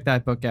 go check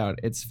that book out.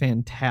 It's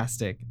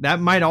fantastic. That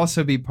might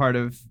also be part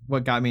of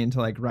what got me into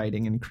like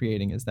writing and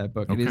creating is that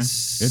book. Okay. It is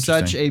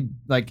such a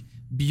like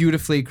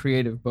beautifully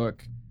creative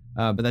book.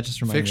 But that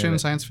just reminded me of it.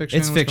 Science fiction?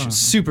 It's fiction,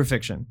 super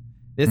fiction.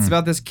 It's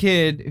about this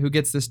kid who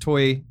gets this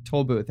toy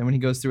toll booth, and when he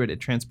goes through it, it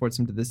transports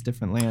him to this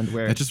different land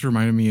where... That just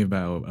reminded me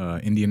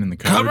about Indian in the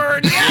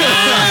Cupboard.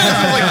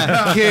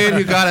 Yeah! Like, kid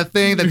who got a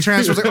thing that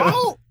transfers like,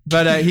 oh!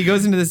 But he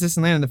goes into this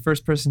distant land, and the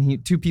first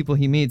person two people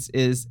he meets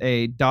is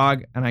a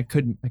dog, and I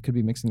could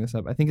be mixing this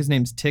up. I think his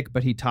name's Tick,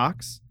 but he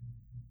talks,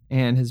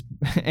 and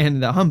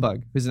the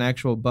Humbug, who's an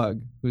actual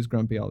bug who's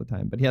grumpy all the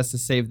time, but he has to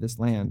save this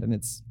land, and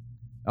it's...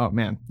 Oh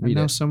man, I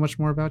know so much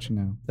more about you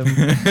now. But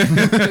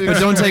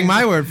don't take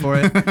my word for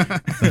it.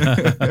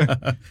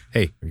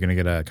 Hey, you're gonna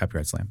get a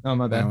copyright slam. Oh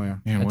my bad.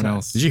 Man, what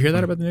else? Did you hear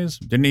that about the news?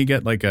 Didn't he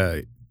get like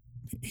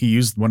he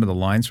used one of the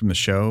lines from the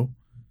show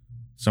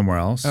somewhere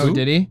else? Oh,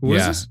 did he? Who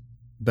was this?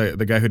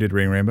 The guy who did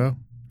Reading Rainbow.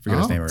 I forget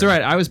his name. It's all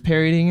right. I was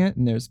parodying it,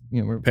 and there's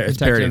we're it's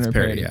parody. It's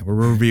parody. Yeah, we're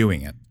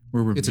reviewing it.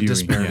 We're reviewing. It's a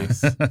disparity.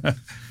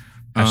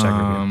 Yes.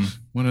 Review.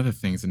 What other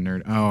things in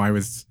nerd? Oh,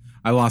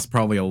 I lost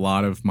probably a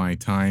lot of my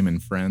time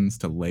and friends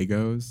to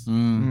Legos.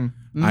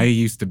 I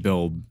used to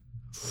build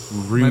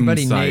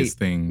room-sized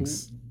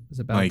things. It was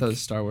about those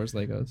Star Wars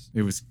Legos.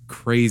 It was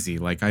crazy.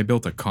 Like I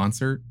built a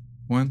concert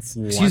once.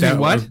 Excuse me,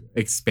 what?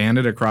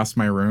 Expanded across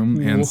my room,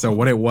 and so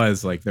what it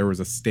was like, there was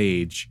a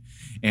stage,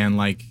 and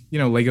like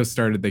Legos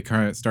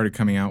started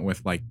coming out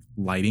with like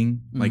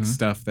lighting, like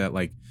stuff that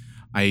like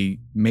I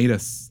made a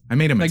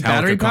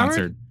Metallica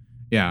concert.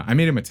 Yeah, I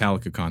made a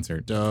Metallica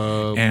concert.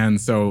 Dope.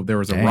 And so there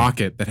was a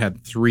rocket that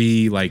had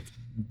 3 like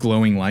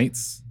glowing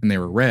lights, and they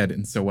were red.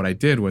 And so what I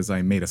did was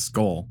I made a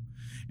skull,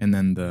 and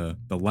then the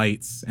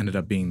lights ended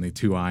up being the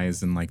 2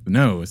 eyes and like the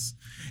nose,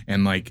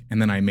 and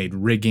then I made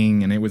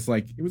rigging, and it was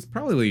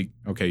probably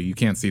okay. You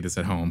can't see this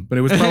at home, but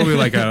it was probably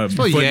like a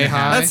foot and a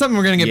half. That's something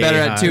we're gonna get better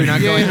at too. Not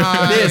going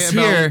this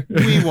here.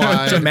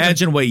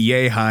 Imagine what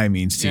yay high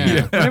means to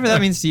you. Whatever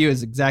that means to you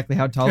is exactly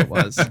how tall it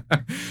was.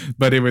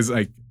 But it was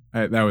like.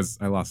 I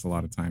lost a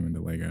lot of time into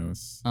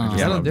Legos.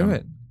 Yeah, don't do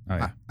it. Oh,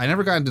 yeah. I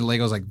never got into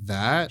Legos like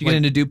that. Did you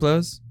get into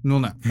Duplos? No.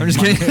 I'm just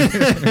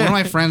kidding. One of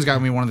my friends got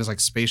me one of those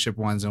like spaceship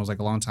ones, and it was like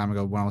a long time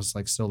ago when I was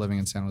like still living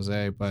in San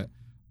Jose. But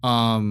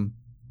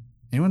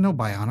anyone know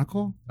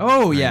Bionicle?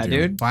 Oh yeah,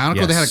 dude. Bionicle.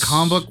 Yes. They had a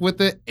comic book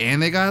with it,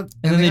 and then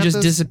they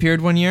just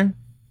disappeared one year.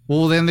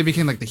 Well, then they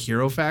became like the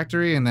Hero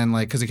Factory, and then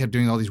like because they kept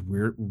doing all these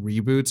weird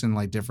reboots and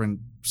like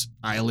different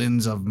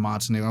islands of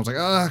Matsuno. I was like,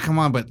 oh come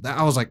on, but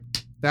I was like.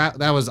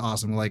 That was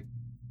awesome. Like,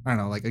 I don't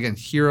know, like again,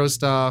 hero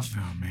stuff.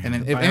 Oh, man. And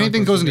then if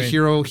anything goes into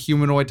hero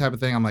humanoid type of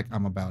thing, I'm like,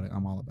 I'm about it.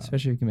 I'm all about it.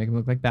 Especially if you can make him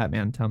look like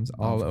Batman. Tom's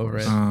all over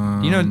it.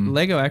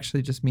 Lego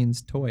actually just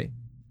means toy.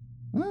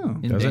 Oh,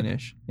 in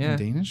Danish. Yeah. In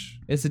Danish?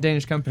 It's a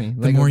Danish company.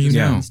 The more you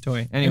know. Means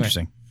toy. Anyway,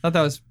 interesting. Thought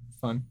that was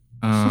fun.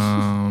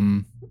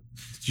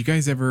 Did you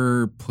guys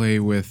ever play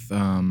with?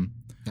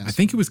 Yes. I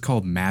think it was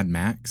called Mad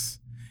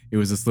Max. It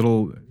was this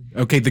little.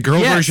 Okay, the girl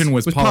version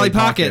was Polly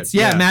Pockets.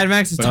 Yeah, Mad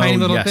Max's tiny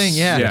little thing.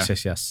 Yeah. Yes.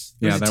 It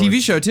was a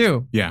TV show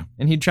too. Yeah.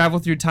 And he'd travel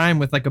through time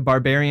with like a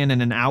barbarian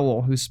and an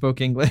owl who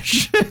spoke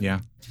English. Yeah.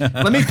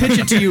 Let me pitch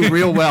it to you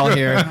real well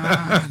here.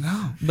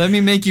 No. Let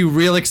me make you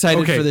real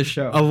excited for this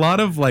show. A lot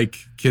of like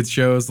kids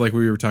shows, like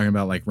we were talking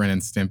about, like Ren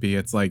and Stimpy.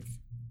 It's like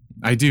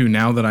I do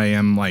now that I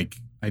am like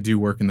I do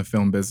work in the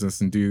film business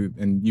and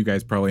you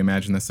guys probably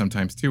imagine this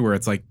sometimes too, where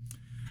it's like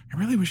I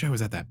really wish I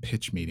was at that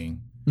pitch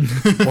meeting.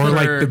 Or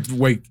like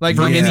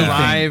for anything,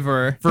 live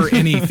or for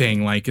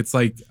anything. Like it's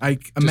like I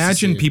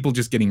imagine people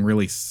just getting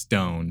really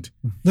stoned.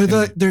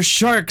 They're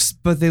sharks,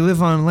 but they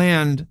live on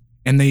land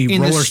and they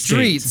in roller the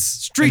streets.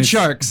 Street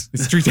sharks.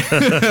 It's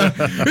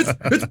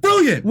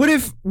brilliant. What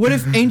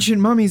if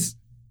ancient mummies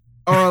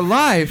are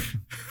alive?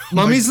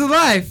 Mummies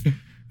alive.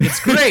 It's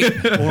great.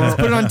 Or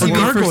put it on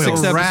TV for 6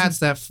 episodes. Rats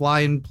that fly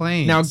in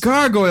planes. Now,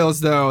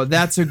 Gargoyles, though,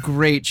 that's a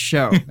great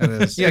show. It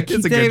is. Yeah,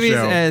 Keith Davies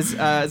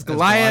as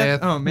Goliath.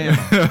 Oh, man.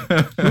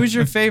 Who's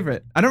your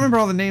favorite? I don't remember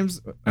all the names.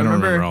 I don't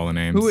remember all the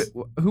names.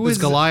 Who is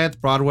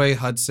Goliath, Broadway,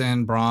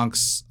 Hudson,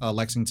 Bronx,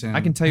 Lexington.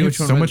 I can tell you which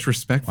one. So much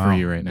respect for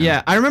you right now.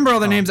 Yeah, I remember all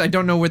the names. I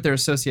don't know what they're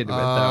associated with,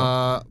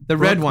 though. The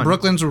red one.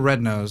 Brooklyn's a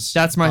red nose.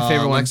 That's my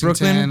favorite one.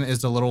 Lexington Brooklyn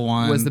is the little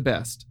one. Was the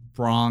best.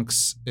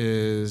 Bronx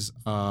is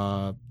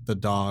the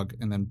dog,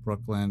 and then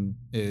Brooklyn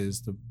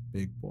is the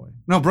big boy.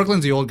 No,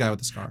 Brooklyn's the old guy with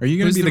the scar. Are you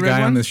going to be the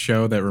guy on this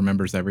show that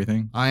remembers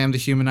everything? I am the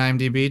human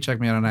IMDb. Check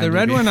me out on IMDb. The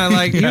red one I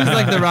like. He was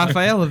like the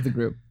Raphael of the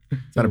group. Is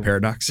that a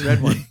paradox? The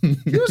red one.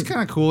 He was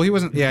kind of cool. He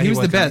wasn't. Yeah, he was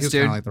the kinda- best,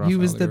 kinda dude. like the He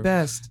was Raphael the group.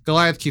 best.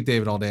 Goliath, keep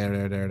David all day.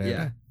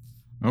 Yeah.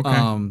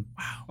 Okay.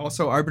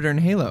 Also, Arbiter and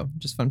Halo.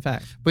 Just fun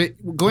fact. But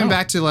going Oh.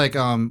 back to like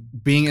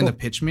being in the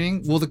pitch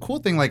meeting, well, the cool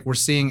thing like we're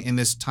seeing in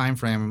this time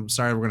frame.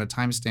 Sorry, we're gonna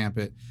timestamp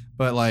it,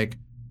 but like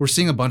we're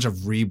seeing a bunch of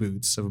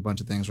reboots of a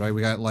bunch of things, right?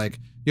 We got like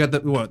you got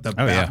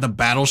the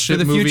Battleship For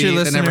the movie future that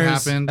listeners, never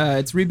happened.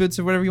 It's reboots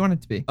of whatever you want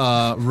it to be.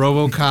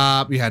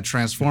 RoboCop. You had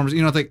Transformers.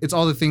 You know, like it's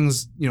all the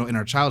things in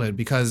our childhood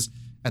because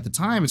at the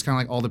time it's kind of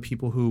like all the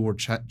people who were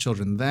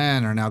children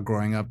then are now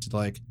growing up to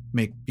like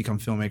become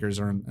filmmakers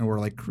and we're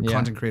like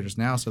content creators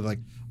now. So like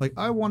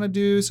I want to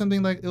do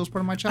something like it was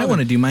part of my I childhood.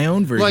 want to do my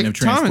own version Like, of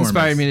Tom Transformers.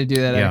 inspired me to do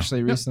that Yeah.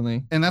 actually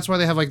recently. And that's why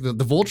they have like the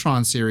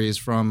Voltron series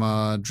from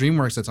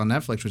DreamWorks that's on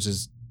Netflix, which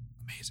is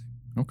amazing.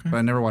 Okay. But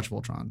I never watched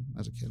Voltron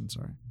as a kid. I'm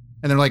sorry.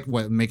 And they're like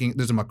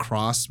there's a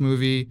Macross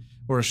movie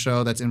or a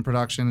show that's in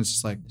production. It's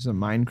just like There's a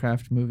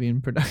Minecraft movie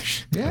in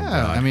production. yeah.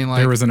 God. I mean like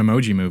There was an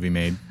emoji movie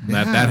made.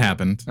 That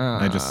happened.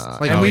 I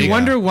just Like, and we yeah.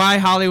 wonder why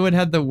Hollywood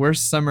had the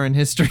worst summer in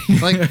history.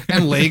 like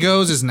and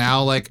Legos is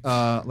now like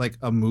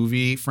a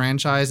movie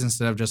franchise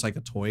instead of just like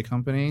a toy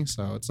company.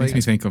 So it's makes like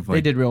me think of they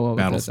like did real well with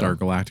that, Battlestar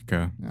though.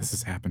 Galactica. Yeah. This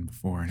has happened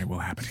before and it will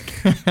happen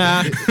again.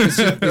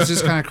 it's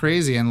just kind of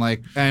crazy and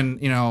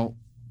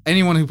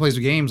anyone who plays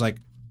the games like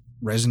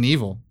Resident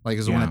Evil like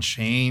is the one Yeah. that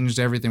changed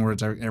everything where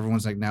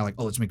everyone's like now like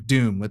let's make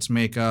Doom, let's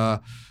make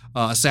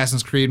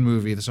Assassin's Creed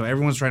movie. So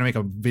everyone's trying to make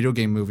a video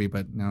game movie,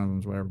 but none of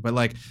them's whatever. But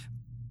like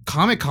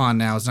Comic-Con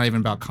now it's not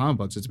even about comic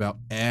books, it's about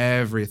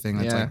everything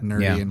that's Yeah. like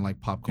nerdy Yeah. and like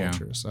pop Yeah.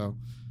 culture. So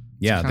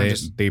Yeah, kinda they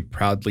just- they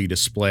proudly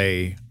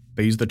display.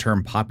 They use the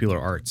term popular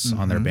arts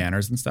on their Mhm.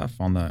 banners and stuff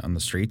on the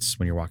streets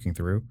when you're walking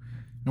through.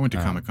 I went to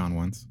Um, Comic-Con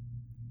once.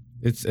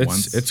 It's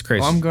Once. crazy.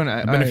 Well, I'm going.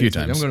 I've been a few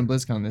times. I'm going to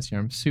BlizzCon this year.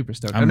 I'm super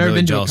stoked. I'm I've never really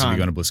been to a jealous of con. you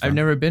going to BlizzCon. I've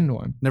never been to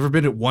one. never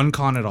been to one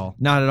con at all.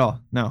 Not at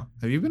all. No.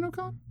 Have you been to a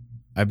con?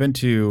 I've been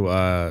to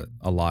a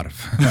lot of.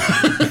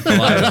 a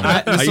lot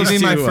of them. This will used be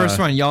my to, first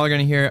one. Y'all are going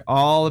to hear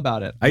all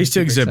about it. I used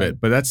to I'm super exhibit,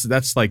 excited. but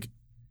that's like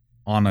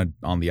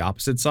on the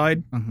opposite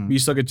side. Mhm. You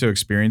still get to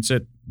experience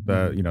it.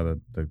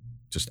 The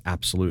just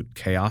absolute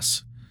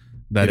chaos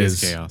that It is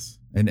chaos.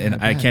 And Not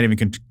I bad. can't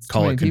even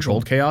call many it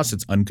controlled people. chaos.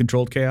 It's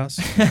uncontrolled chaos.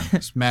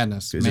 It's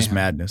madness. It's just mayhem.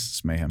 madness.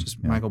 It's mayhem. Just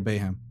Yeah. Michael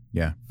Bayham.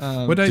 Yeah.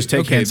 What I- Just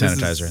take okay, hand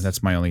this sanitizer. is-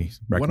 That's my only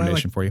What I like-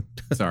 recommendation for you.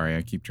 Sorry,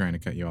 I keep trying to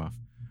cut you off.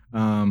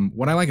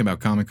 What I like about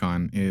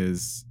Comic-Con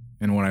is,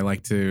 and what I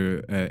like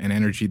to, an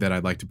energy that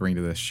I'd like to bring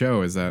to this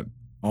show is that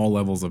all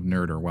levels of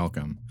nerd are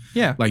welcome.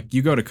 Yeah. Like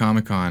you go to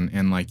Comic-Con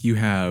and like you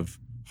have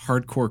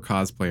hardcore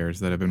cosplayers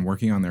that have been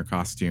working on their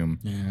costume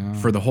Yeah.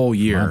 for the whole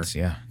year, Months,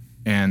 yeah.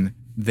 and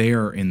they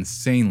are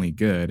insanely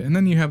good. And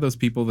then you have those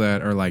people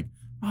that are like,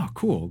 oh,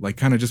 cool, like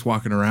kind of just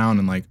walking around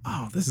and like,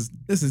 oh, this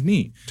is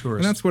neat.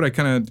 Tourist. And that's what I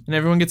kind of, And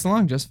everyone gets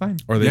along just fine.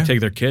 Or they Yeah.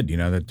 take their kid,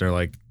 that they're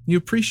like you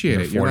appreciate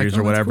in it. their You're 40s like,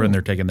 or oh, whatever, that's and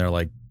they're cool. taking their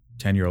like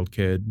 10-year-old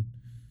kid.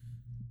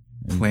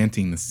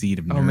 planting the seed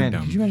of nerddom. Oh man,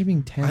 could you imagine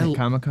being 10 I- at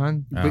Comic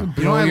Con? Oh.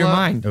 Blow I your love-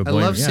 mind. Oh, I boy,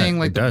 love yeah, seeing it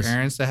like the does.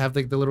 parents that have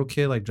like the little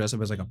kid like dress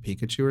up as like a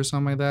Pikachu or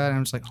something like that. And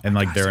I'm just like, oh And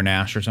my like gosh. they're an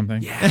Ash or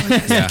something. yeah, like,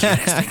 this is the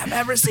cutest thing I've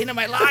ever seen in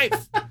my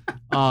life.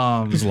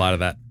 There's a lot of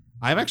that.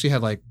 I've actually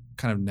had like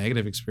kind of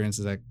negative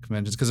experiences at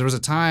conventions because there was a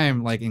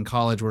time like in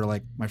college where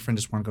like my friend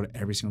just wanted to go to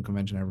every single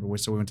convention ever.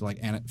 So we went to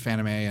like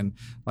Fanime and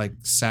like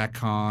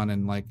SatCon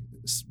and like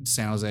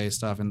San Jose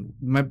stuff. And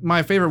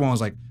my favorite one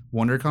was like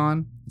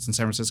WonderCon. It's in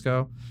San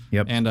Francisco.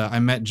 Yep. And I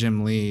met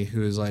Jim Lee,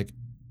 who is like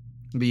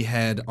the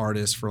head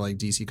artist for like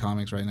DC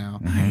Comics right now.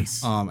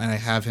 Nice. And I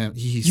have him.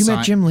 You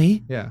met Jim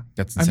Lee? Yeah.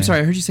 That's I'm insane. sorry,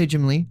 I heard you say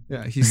Jim Lee.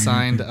 Yeah, he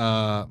signed 2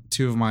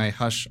 of my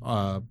Hush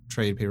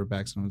trade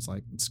paperbacks, and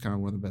it's kind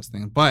of one of the best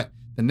things. But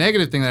the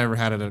negative thing that I ever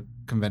had at a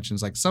convention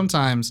is like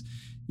sometimes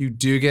you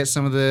do get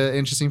some of the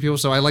interesting people.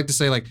 So I like to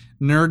say like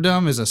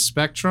nerddom is a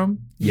spectrum.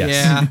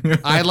 Yes. Yeah.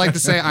 I'd like to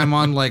say I'm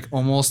on like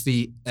almost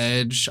the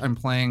edge. I'm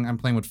playing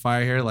with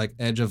fire here, like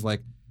edge of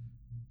like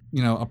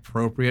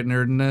appropriate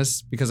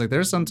nerdiness because like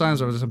there's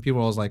sometimes where some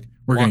people I was like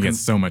We're gonna walking- get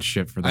so much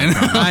shit for that.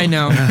 I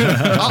know. comment.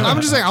 I know. I'm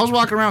just saying I was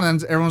walking around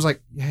and everyone was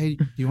like, "Hey,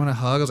 do you want a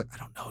hug?" I was like, "I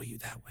don't know you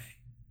that way.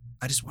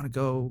 I just want to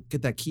go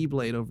get that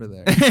keyblade over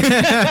there."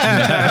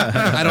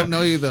 I don't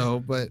know you though,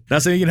 but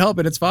That's how you can help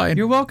it. It's fine.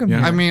 You're welcome. Yeah.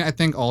 here. I mean, I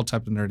think all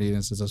type of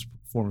nerdiness is a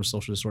form of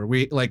social disorder.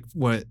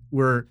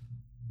 We're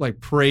like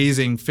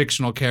praising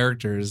fictional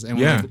characters and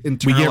Yeah, we we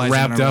get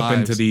wrapped up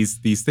into these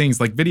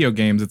things like video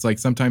games. It's like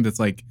sometimes it's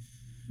like,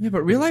 yeah,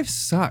 but real life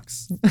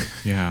sucks.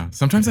 yeah,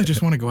 sometimes I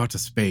just want to go out to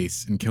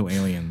space and kill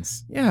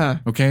aliens. Yeah.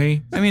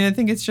 Okay, I mean, I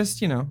think it's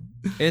just,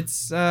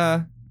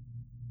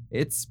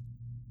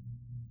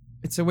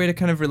 it's a way to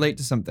kind of relate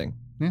to something.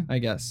 Yeah. I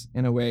guess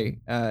in a way,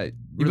 build a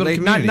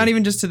relate not community.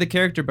 even just to the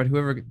character, but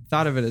whoever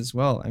thought of it as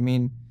well. I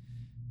mean,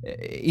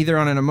 either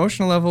on an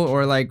emotional level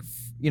or like,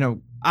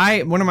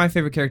 one of my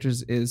favorite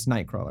characters is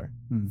Nightcrawler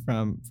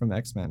from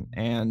X-Men,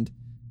 and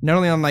not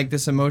only on like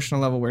this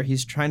emotional level where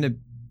he's trying to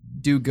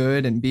do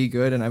good and be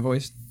good, and I've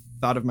always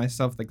thought of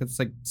myself like that's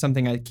like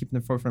something I keep in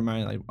the forefront of my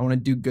mind. Like I want to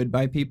do good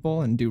by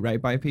people and do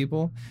right by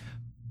people.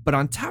 But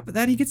on top of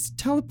that, he gets to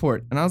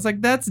teleport. And I was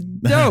like, that's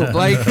dope.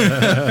 Like,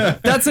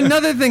 that's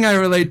another thing I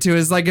relate to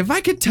is like, if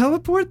I could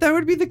teleport, that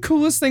would be the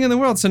coolest thing in the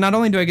world. So not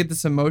only do I get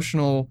this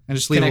emotional And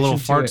just leave a little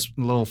connection fart, to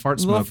little fart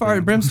little smoke.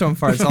 fart, brimstone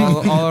farts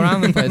all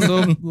around the place,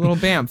 little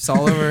bamfs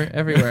all over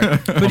everywhere.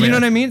 But you know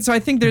what I mean? So I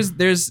think there is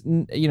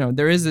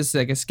this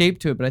like escape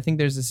to it, but I think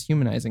there's this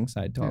humanizing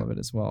side to all of it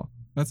as well.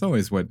 That's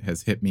always what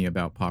has hit me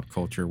about pop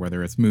culture,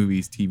 whether it's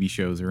movies, TV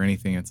shows, or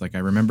anything. It's like I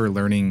remember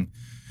learning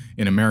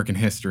in American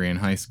history in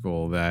high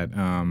school that,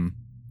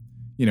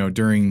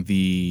 during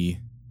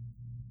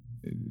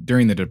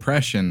the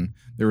Depression,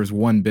 there was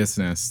one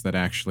business that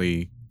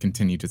actually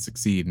continued to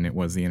succeed, and it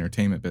was the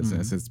entertainment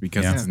business. Mm-hmm. It's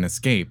because Yeah. it's an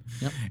escape.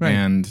 Yep. Right.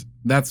 And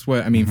that's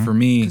what, I mean, for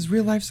me, Because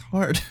real life's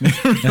hard.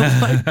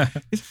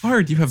 it's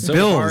hard. You have So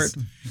bills. hard.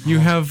 You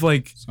have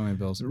like So many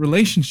bills.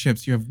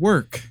 relationships. You have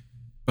work.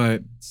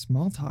 But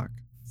Small talk.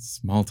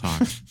 small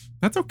talk.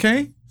 That's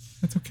okay.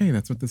 That's okay.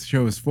 That's what this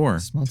show is for.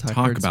 Small to talk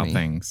talk hurts about me.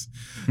 things.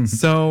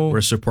 So We're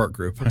a support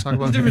group. We're talking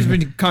The about. difference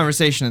between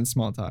conversation and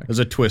small talk. There's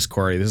a twist,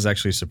 Corey. This is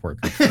actually a support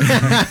group.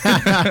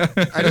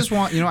 I just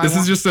want, this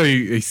is just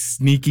a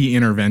sneaky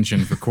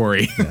intervention for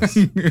Corey.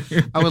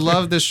 I would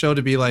love this show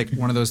to be like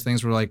one of those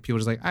things where like people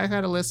just like, I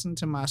gotta listen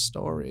to my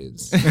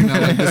stories. You know,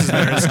 like this is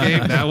their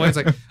escape. That way, it's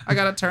like I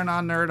gotta turn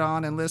on Nerd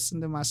On and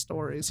listen to my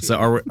stories. So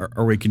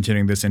are we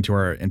continuing this into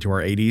our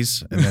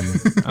 80s and then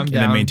I'm and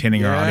then down.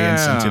 maintaining our audience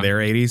Yeah. into their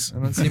 80s? I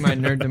don't see my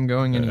nerddom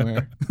going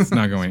anywhere. It's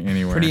not going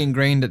anywhere. Pretty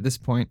ingrained at this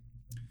point.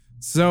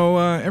 So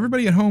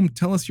everybody at home,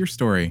 tell us your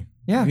story.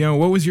 Yeah.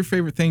 What was your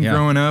favorite thing Yeah.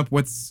 growing up?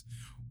 What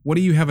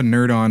do you have a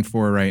nerd on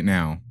for right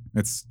now?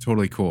 It's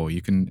totally cool.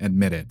 You can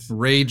admit it.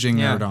 Raging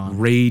Yeah. Nerd On.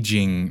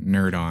 Raging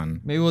nerd on.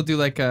 Maybe we'll do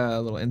like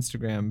a little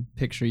Instagram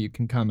picture you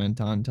can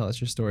comment on, tell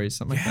us your stories,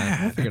 something like that. We'll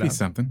That'd figure be it out.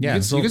 something. Yeah,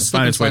 You so can it's slip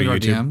fine. It's inside way our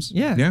to YouTube. DMs.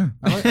 Yeah.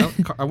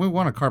 Yeah. We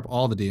want to carp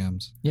all the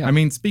DMs. Yeah. I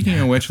mean, speaking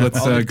of which, let's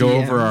All the go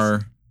over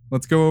DMs.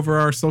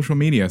 our social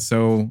media.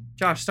 So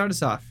Josh, start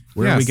us off.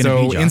 Where are we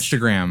going to be, Josh?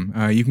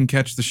 Instagram. You can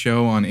catch the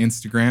show on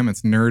Instagram.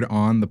 It's Nerd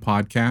On the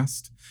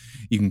Podcast.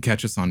 You can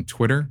catch us on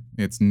Twitter.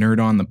 It's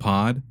Nerd On the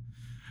Pod.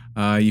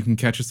 You can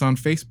catch us on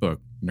Facebook.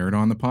 Nerd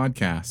On the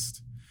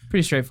Podcast.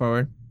 Pretty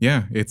straightforward.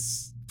 Yeah,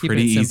 it's Keep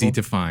pretty it simple. easy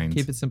to find.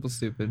 Keep it simple,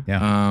 stupid. Yeah.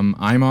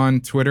 I'm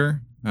on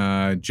Twitter.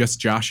 Just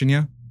Joshin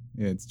ya.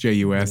 It's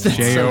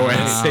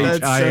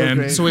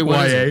JUSJOSHIN. So wait,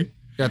 what is it?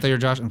 Yeah, I thought you were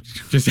Josh.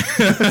 Just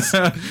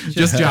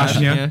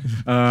Joshin ya.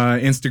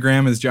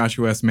 Instagram is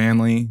Joshua S.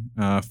 Manley.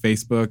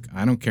 Facebook,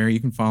 I don't care. You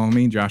can follow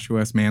me,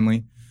 Joshua S.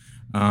 Manley.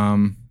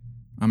 I'm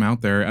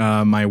out there.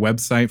 My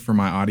website for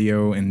my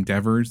audio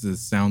endeavors is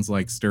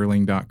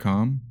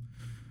soundslikesterling.com.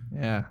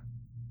 Yeah.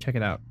 Check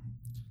it out.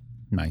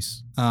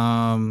 Nice.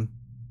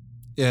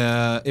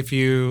 If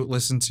you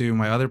listen to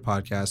my other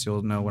podcast,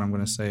 you'll know what I'm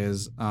going to say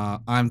is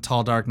I'm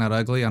tall, dark, not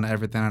ugly on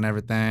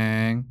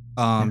everything.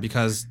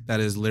 Because that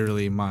is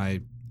literally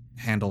my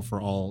handle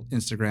for all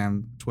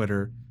Instagram,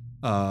 Twitter,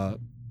 Everything.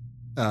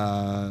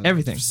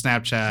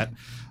 Snapchat,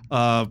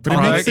 it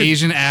makes it-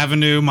 Asian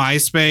Avenue,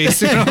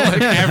 MySpace,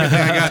 like everything.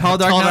 I got Tall,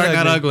 dark,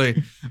 not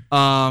ugly.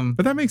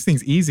 But that makes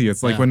things easy.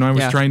 It's like Yeah. when I was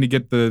Yeah. trying to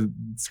get the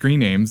screen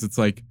names, it's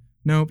like,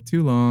 nope,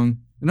 too long.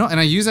 No,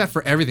 and I use that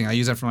for everything. I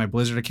use that for my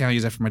Blizzard account. I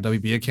use that for my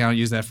WB account. I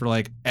use that for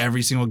like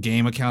every single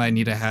game account I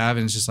need to have.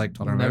 And it's just like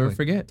tall, dark, not Never ugly.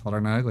 forget. Tall,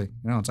 dark, not ugly.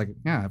 It's like,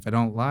 yeah, if I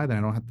don't lie, then I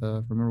don't have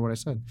to remember what I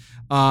said.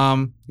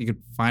 You could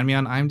find me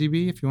on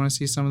IMDb if you want to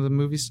see some of the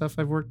movie stuff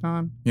I've worked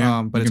on.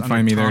 Yeah, but you it's can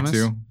find me under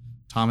there Thomas. too.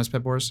 Thomas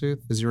Pet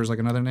Borsuth. Is yours like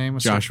another name?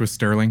 Joshua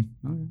Sterling.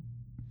 Okay.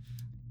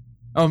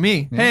 Oh,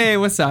 me. Yeah. Hey,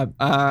 what's up?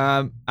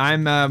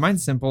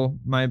 Mine's simple.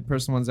 My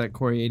personal one's at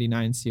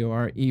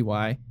Corey89,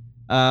 Corey.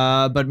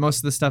 But most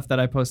of the stuff that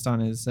I post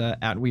on is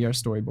at We Are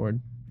Storyboard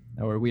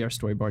or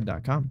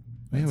wearestoryboard.com.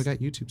 Oh, yeah, we got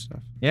YouTube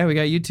stuff. Yeah, we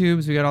got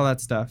YouTubes, we got all that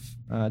stuff.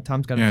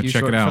 Tom's got Yeah, a few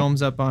check short it out.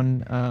 films up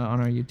on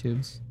our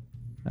YouTubes.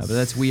 But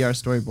that's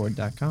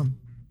wearestoryboard.com.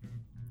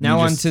 Now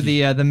You on just- to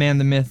the man,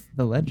 the myth,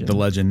 the legend. The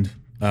legend.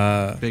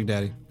 Big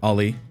Daddy.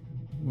 Ollie.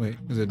 Wait,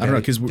 is it I don't know,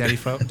 Daddy, 'cause we- Daddy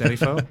Fo? Daddy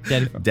Fo?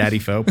 Daddy Fo. Daddy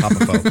Foe. Papa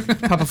Foe.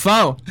 Papa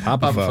Fo. Papa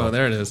Papa Foe. Fo,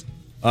 there it is.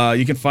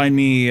 You can find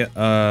me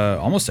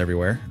almost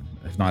everywhere,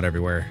 if not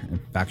everywhere,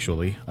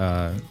 factually.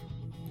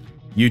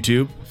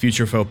 YouTube,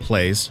 Future Foe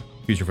Plays.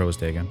 Future Foe was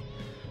taken.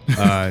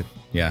 Yeah.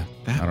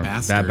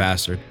 That That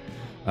bastard.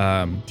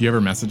 Do you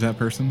ever message that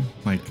person?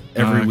 Like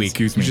Every week.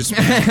 Excuse me. You should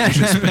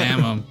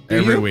spam them.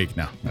 Every week.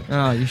 No.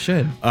 Oh, you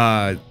should.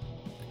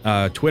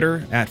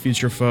 Twitter at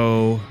Future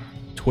Foe.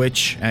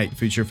 Twitch at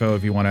Future Foe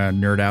if you want to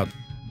nerd out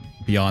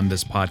beyond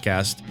this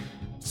podcast.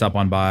 Stop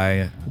on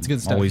by. It's good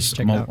stuff. Always,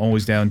 Check it out.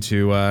 always down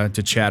to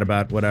chat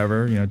about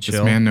whatever, This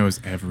chill. man knows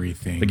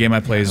everything. The game I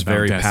play is about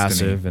very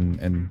Destiny. passive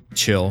and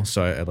chill,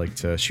 so I like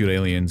to shoot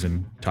aliens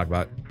and talk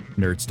about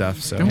nerd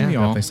stuff. So Don't we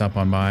all? definitely stop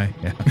on by.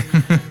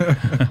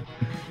 Yeah.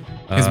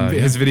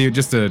 His video,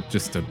 just to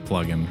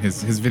plug him,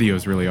 his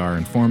videos really are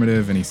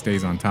informative, and he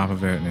stays on top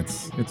of it, and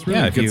it's really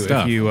Yeah, good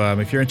stuff.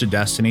 if you're into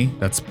Destiny,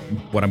 that's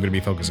what I'm going to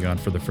be focusing on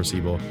for the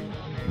foreseeable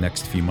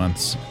next few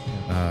months.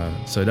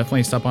 So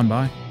definitely stop on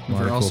by. A lot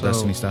We're of cool also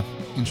Destiny stuff.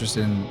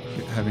 interested in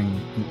having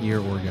an ear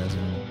orgasm,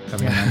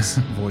 having a nice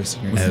voice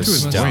in your Listen ears. to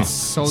his Stop. voice.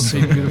 So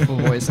sweet, beautiful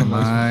voice on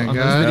those, My on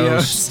God. those Oh,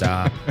 videos.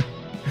 stop.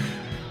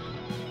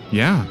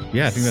 Yeah.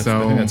 Yeah, I think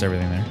that's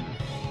everything there.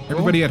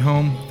 Everybody at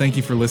home, thank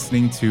you for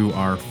listening to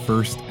our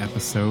first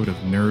episode of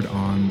Nerd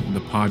On,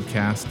 the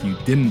podcast you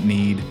didn't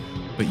need,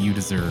 but you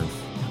deserve.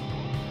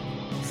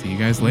 See you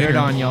guys later.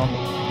 Nerd on, y'all.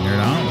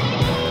 Nerd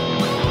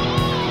on.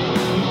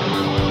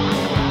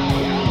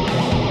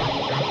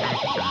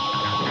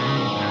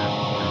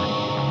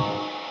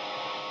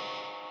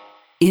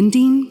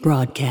 Ending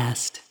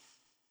broadcast.